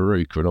you had a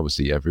veruca, and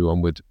obviously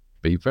everyone would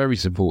be very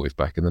supportive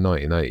back in the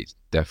 1980s.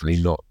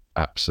 Definitely not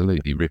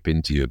absolutely rip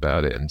into you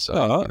about it, and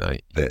so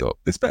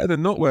it's better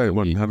than not wearing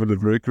one, having a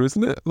veruca,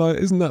 isn't it? Like,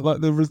 isn't that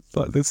like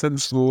the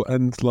sensible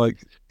and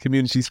like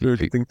community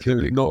spirit thing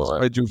to not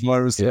spread your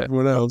virus to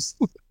everyone else?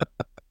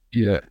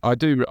 Yeah, I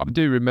do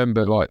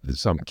remember like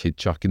some kid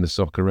chucking the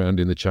sock around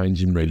in the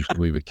changing room when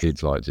we were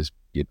kids, like just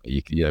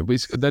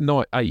they're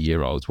not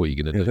 8-year-olds. What are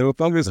you going to do? They were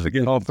buggers to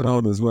get off and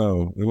on as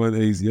well. They weren't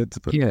easy. You had to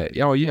put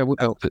Well,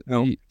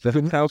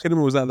 talcum,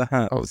 or was that the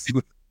hats?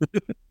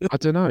 I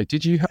don't know.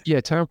 Did you?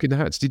 Talcum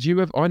hats. Did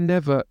you ever? I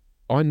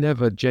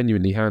never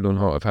genuinely, hand on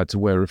heart, have had to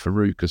wear a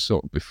veruca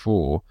sock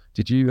before.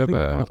 Did you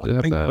ever?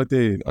 I think I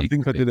did. I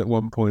think I did at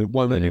one point,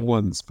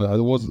 once, but I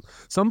wasn't.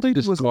 Some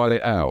people just slide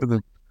it out.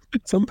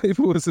 Some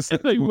people was the same.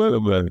 They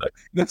weren't, man.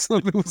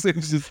 Some people seem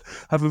to just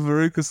have a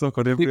veruca sock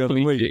on every other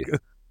week.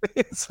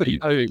 It was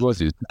freaky,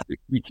 wasn't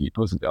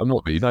it? I'm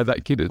not.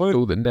 That kid at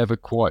school that never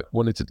quite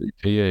wanted to do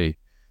PE.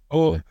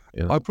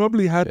 I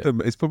probably had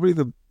them. It's probably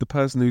the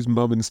person whose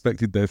mum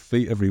inspected their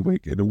feet every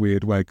week in a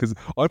weird way, because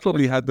I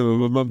probably had them and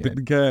my mum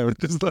didn't care, and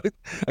just like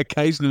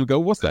occasionally go,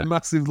 "What's that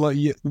massive like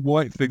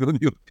white thing on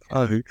your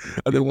toe?"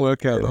 And then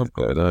work out I've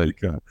got a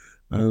veruca.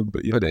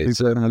 But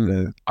it's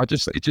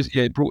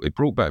it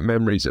brought back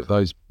memories of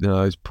those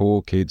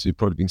poor kids who'd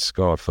probably been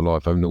scarred for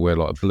life, having to wear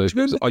like a blue.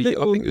 I think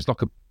it was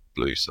like a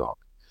blue sock.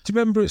 Do you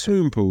remember at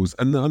swimming pools?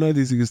 And I know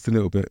these exist a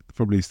little bit,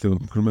 probably still. I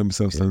can remember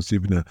myself sounding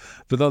stupid now.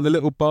 But like the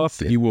little bath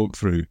that you walk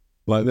through,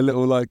 like the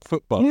little like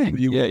foot bath.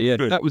 Yeah.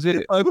 That was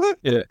it.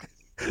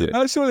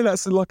 Yeah. Surely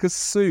that's like a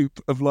soup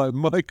of like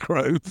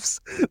microbes.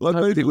 Like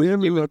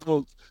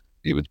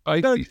it was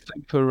basically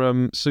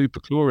super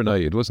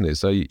chlorinated, wasn't it?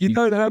 So you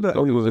don't have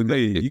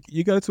that.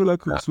 You go to a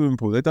local swimming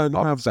pool, they don't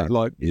have that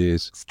like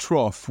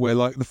trough where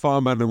like the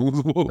farm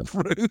animals walk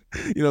through.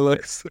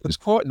 It's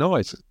quite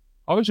nice.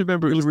 I always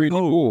remember it was really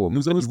warm.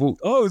 It's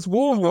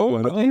warm.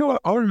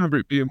 I remember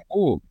it being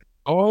warm.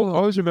 I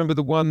always remember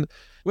the one.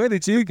 Where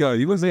did you go?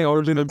 You wasn't there. I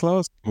was in a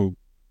class pool.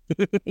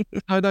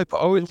 No, but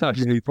I was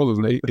actually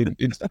probably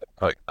in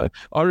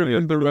I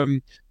remember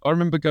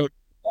going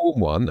warm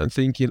one and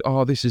thinking,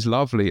 oh, this is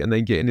lovely, and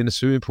then getting in a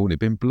swimming pool and it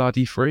been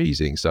bloody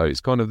freezing. So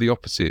it's kind of the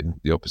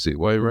opposite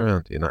way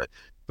around,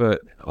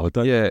 But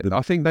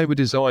I think they were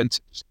designed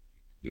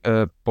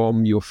to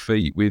bomb your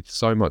feet with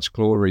so much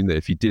chlorine that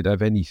if you did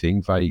have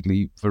anything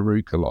vaguely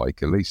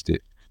veruca-like, at least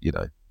it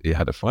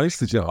had a. I used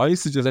to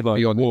just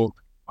like walk.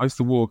 I used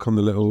to walk on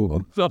the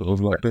little sort of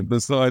like the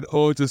side,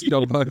 or just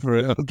jump over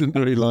it. I didn't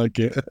really like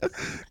it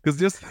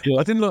because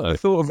I didn't like the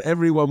thought of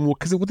everyone walk,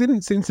 because it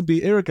didn't seem to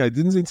be irrigated,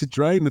 didn't seem to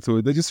drain at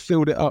all. They just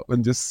filled it up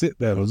and just sit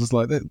there. I was just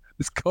like,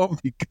 this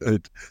can't be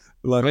good.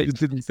 Like it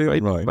didn't feel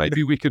right.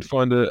 Maybe we could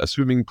find a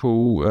swimming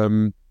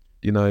pool.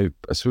 A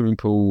swimming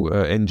pool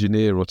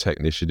engineer or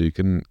technician who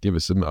can give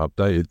us some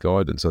updated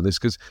guidance on this,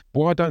 because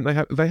why don't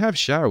they have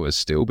showers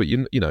still, but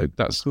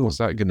that's what's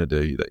that going to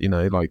do, they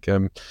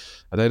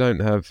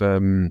don't have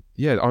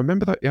I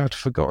remember that. I'd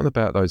forgotten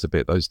about those a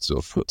bit, those sort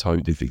of foot toe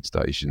dipping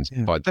stations,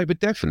 but they were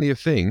definitely a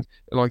thing,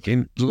 like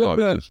in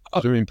lots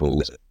of swimming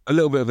pools. a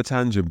little bit of a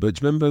tangent, but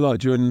do you remember like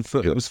during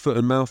it was foot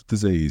and mouth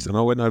disease, and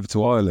I went over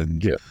to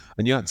Ireland,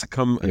 and you had to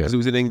come because it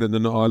was in England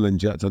and not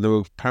Ireland yet, and they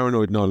were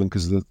paranoid in Ireland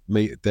because the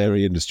meat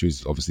dairy industry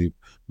is obviously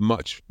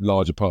much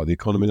larger part of the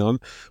economy in Ireland.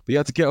 But you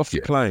had to get off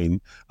the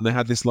plane, and they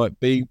had this like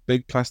big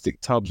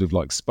plastic tubs with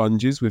like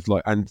sponges with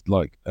like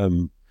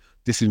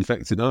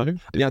disinfectant. And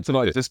you had to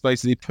like just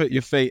basically put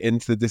your feet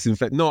into the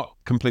disinfect, not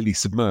completely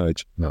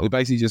submerge. They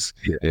basically just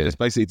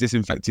basically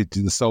disinfected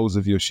to the soles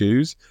of your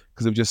shoes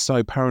because I'm just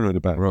so paranoid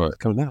about it.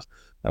 Coming out.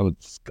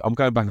 I'm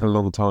going back a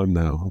long time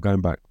now. I'm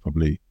going back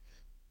probably,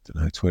 I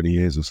don't know, 20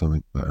 years or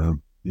something. But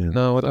yeah,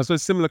 no, I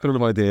suppose similar kind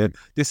of idea,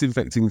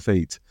 disinfecting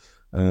feet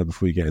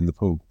before you get in the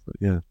pool. But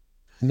yeah,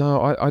 no,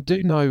 I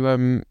do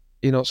know.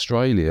 In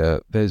Australia,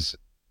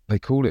 they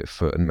call it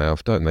foot and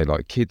mouth, don't they?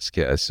 Like kids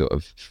get a sort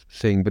of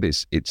thing, but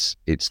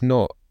it's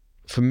not.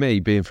 For me,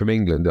 being from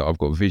England, I've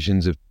got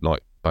visions of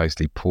like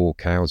basically poor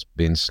cows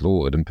being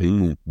slaughtered and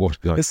people wash.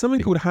 Like, there's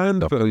something called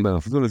hand, foot and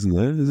mouth as well, isn't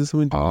there? Is there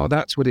something? Oh,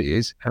 that's what it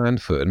is.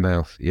 Hand, foot and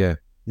mouth. Yeah.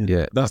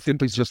 That's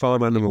simply just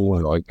farm animal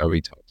one. Like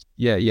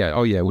yeah.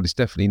 Oh yeah. Well, it's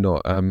definitely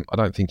not. I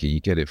don't think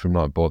you get it from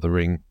like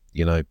bothering,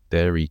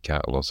 dairy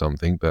cattle or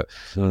something. But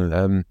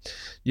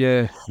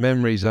yeah,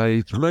 memories,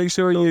 eh? Make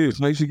sure you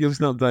give us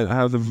an update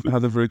how the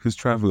verucas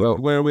travel. Well,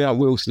 where are we at?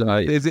 We'll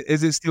say,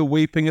 is it still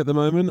weeping at the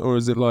moment, or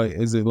is it like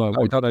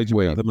what age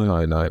at the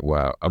moment? No.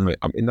 Wow. I mean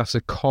that's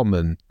a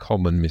common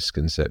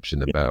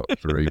misconception about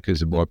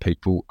verucas and why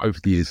people over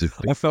the years have.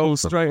 I fell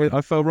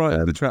right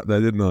in the trap there,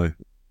 didn't I?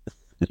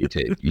 You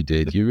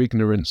did. Your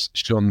ignorance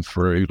shone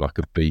through like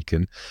a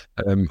beacon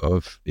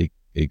of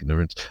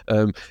ignorance.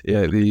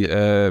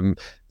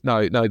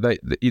 No,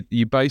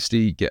 you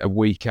basically get a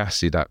weak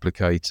acid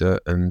applicator,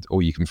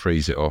 or you can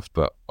freeze it off.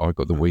 But I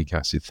got the weak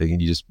acid thing,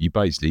 and you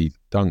basically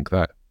dunk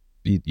that.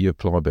 You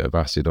apply a bit of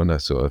acid on a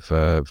sort of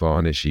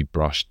varnishy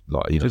brush,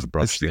 like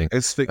brush thing.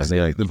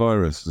 Asphyxiate the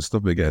virus and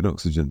stop it getting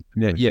oxygen.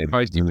 Yeah.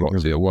 Basically,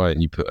 blocks it away,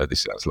 and you put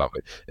this. That's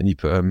lovely. And you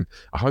put.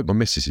 I hope my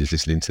missus is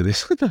listening to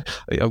this.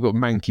 I've got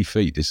manky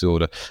feet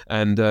disorder,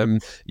 and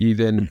you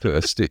then put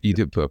a stick. You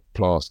did put a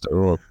plaster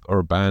or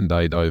a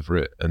band-aid over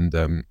it, and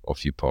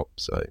off you pop.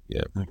 So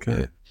yeah. Okay.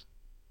 Yeah.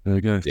 There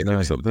you go.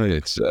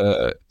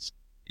 It's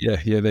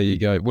Yeah, there you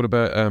go. What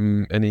about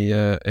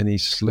any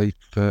sleep?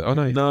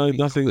 No,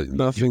 nothing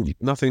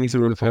to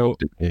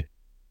report.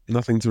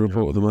 Nothing to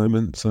report at the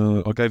moment.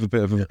 So I gave a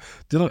bit of a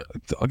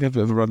I gave a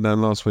bit of a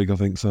rundown last week, I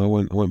think. So I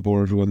won't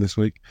bore everyone this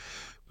week.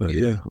 But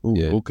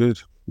all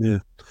good. Yeah.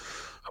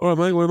 All right,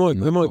 mate. Well,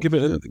 we might give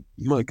it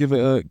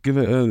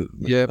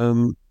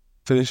a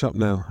finish up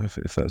now if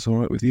that's all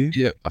right with you.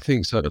 Yeah, I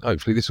think so.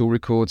 Hopefully this all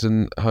records,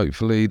 and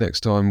hopefully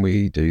next time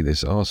we do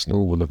this,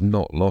 Arsenal will have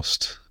not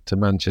lost to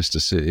Manchester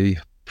City.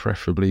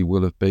 Preferably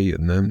will have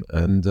beaten them,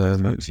 and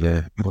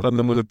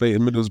London would have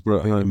beaten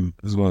Middlesbrough at home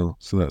as well.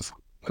 So that's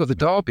got the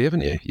derby,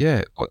 haven't you?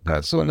 Yeah,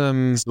 that's on.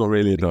 It's not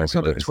really a derby. It's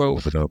not at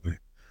 12. Derby.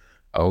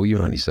 Oh,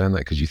 you're only saying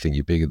that because you think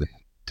you're bigger than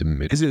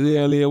Middlesbrough. Is it the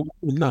earlier?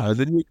 No,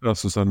 the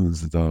Newcastle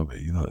Sunderland's the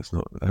derby. It's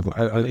not.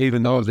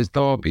 Even there's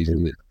derbies,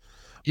 isn't it?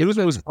 It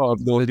was part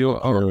of North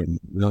Yorkshire in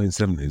the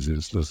 1970s. It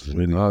was just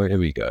really. Oh, here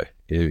we go.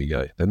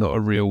 They're not a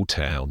real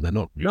town. They're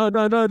not. No.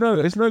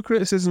 It's no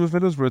criticism of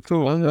Middlesbrough at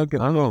all.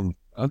 Hang on.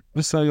 I'm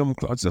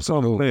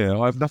clear.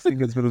 I have nothing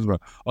against Middlesbrough.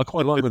 I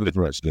quite like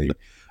Middlesbrough actually,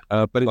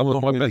 but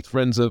my best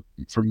friends are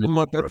from.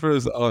 My best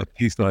friends are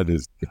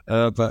Eastsiders,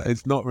 but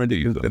it's not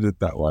really considered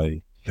that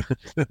way.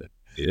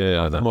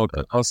 Yeah, I know.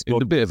 It's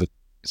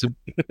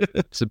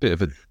a bit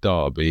of a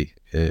derby.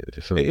 It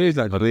is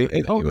actually.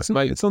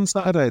 It's on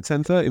Saturday at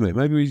 10:30, mate.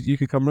 Maybe you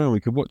could come round. We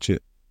could watch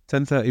it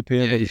 10:30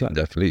 p.m. Yeah,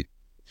 definitely.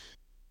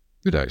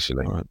 Good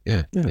actually. All right.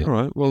 Yeah. All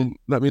right. Well,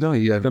 let me know.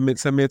 Yeah.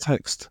 Send me a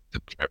text.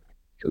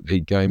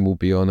 The game will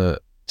be on at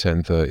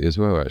 10:30 as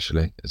well,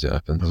 actually, as it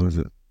happens. Oh, is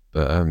it?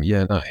 But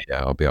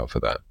I'll be up for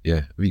that.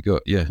 Yeah. Have you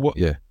got? Yeah.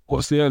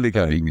 What's the early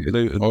game?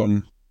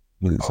 Luton.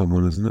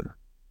 Someone, isn't it?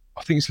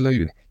 I think it's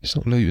Luton. It's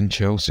not Luton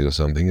Chelsea or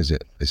something, is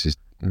it? This is.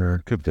 No,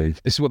 could be.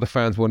 This is what the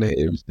fans want to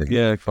hear, isn't it?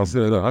 Yeah, because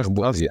I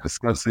was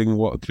discussing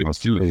what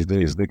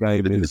the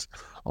game is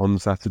on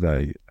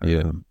Saturday.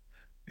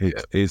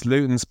 It's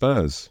Luton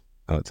Spurs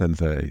at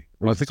 10:30.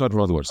 Well, I think I'd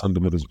rather watch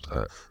Sunday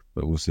Middlesbrough,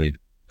 but we'll see.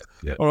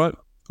 Yeah. All right.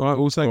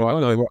 We'll say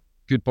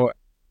goodbye.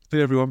 See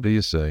you, everyone. See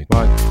you soon.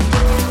 Bye.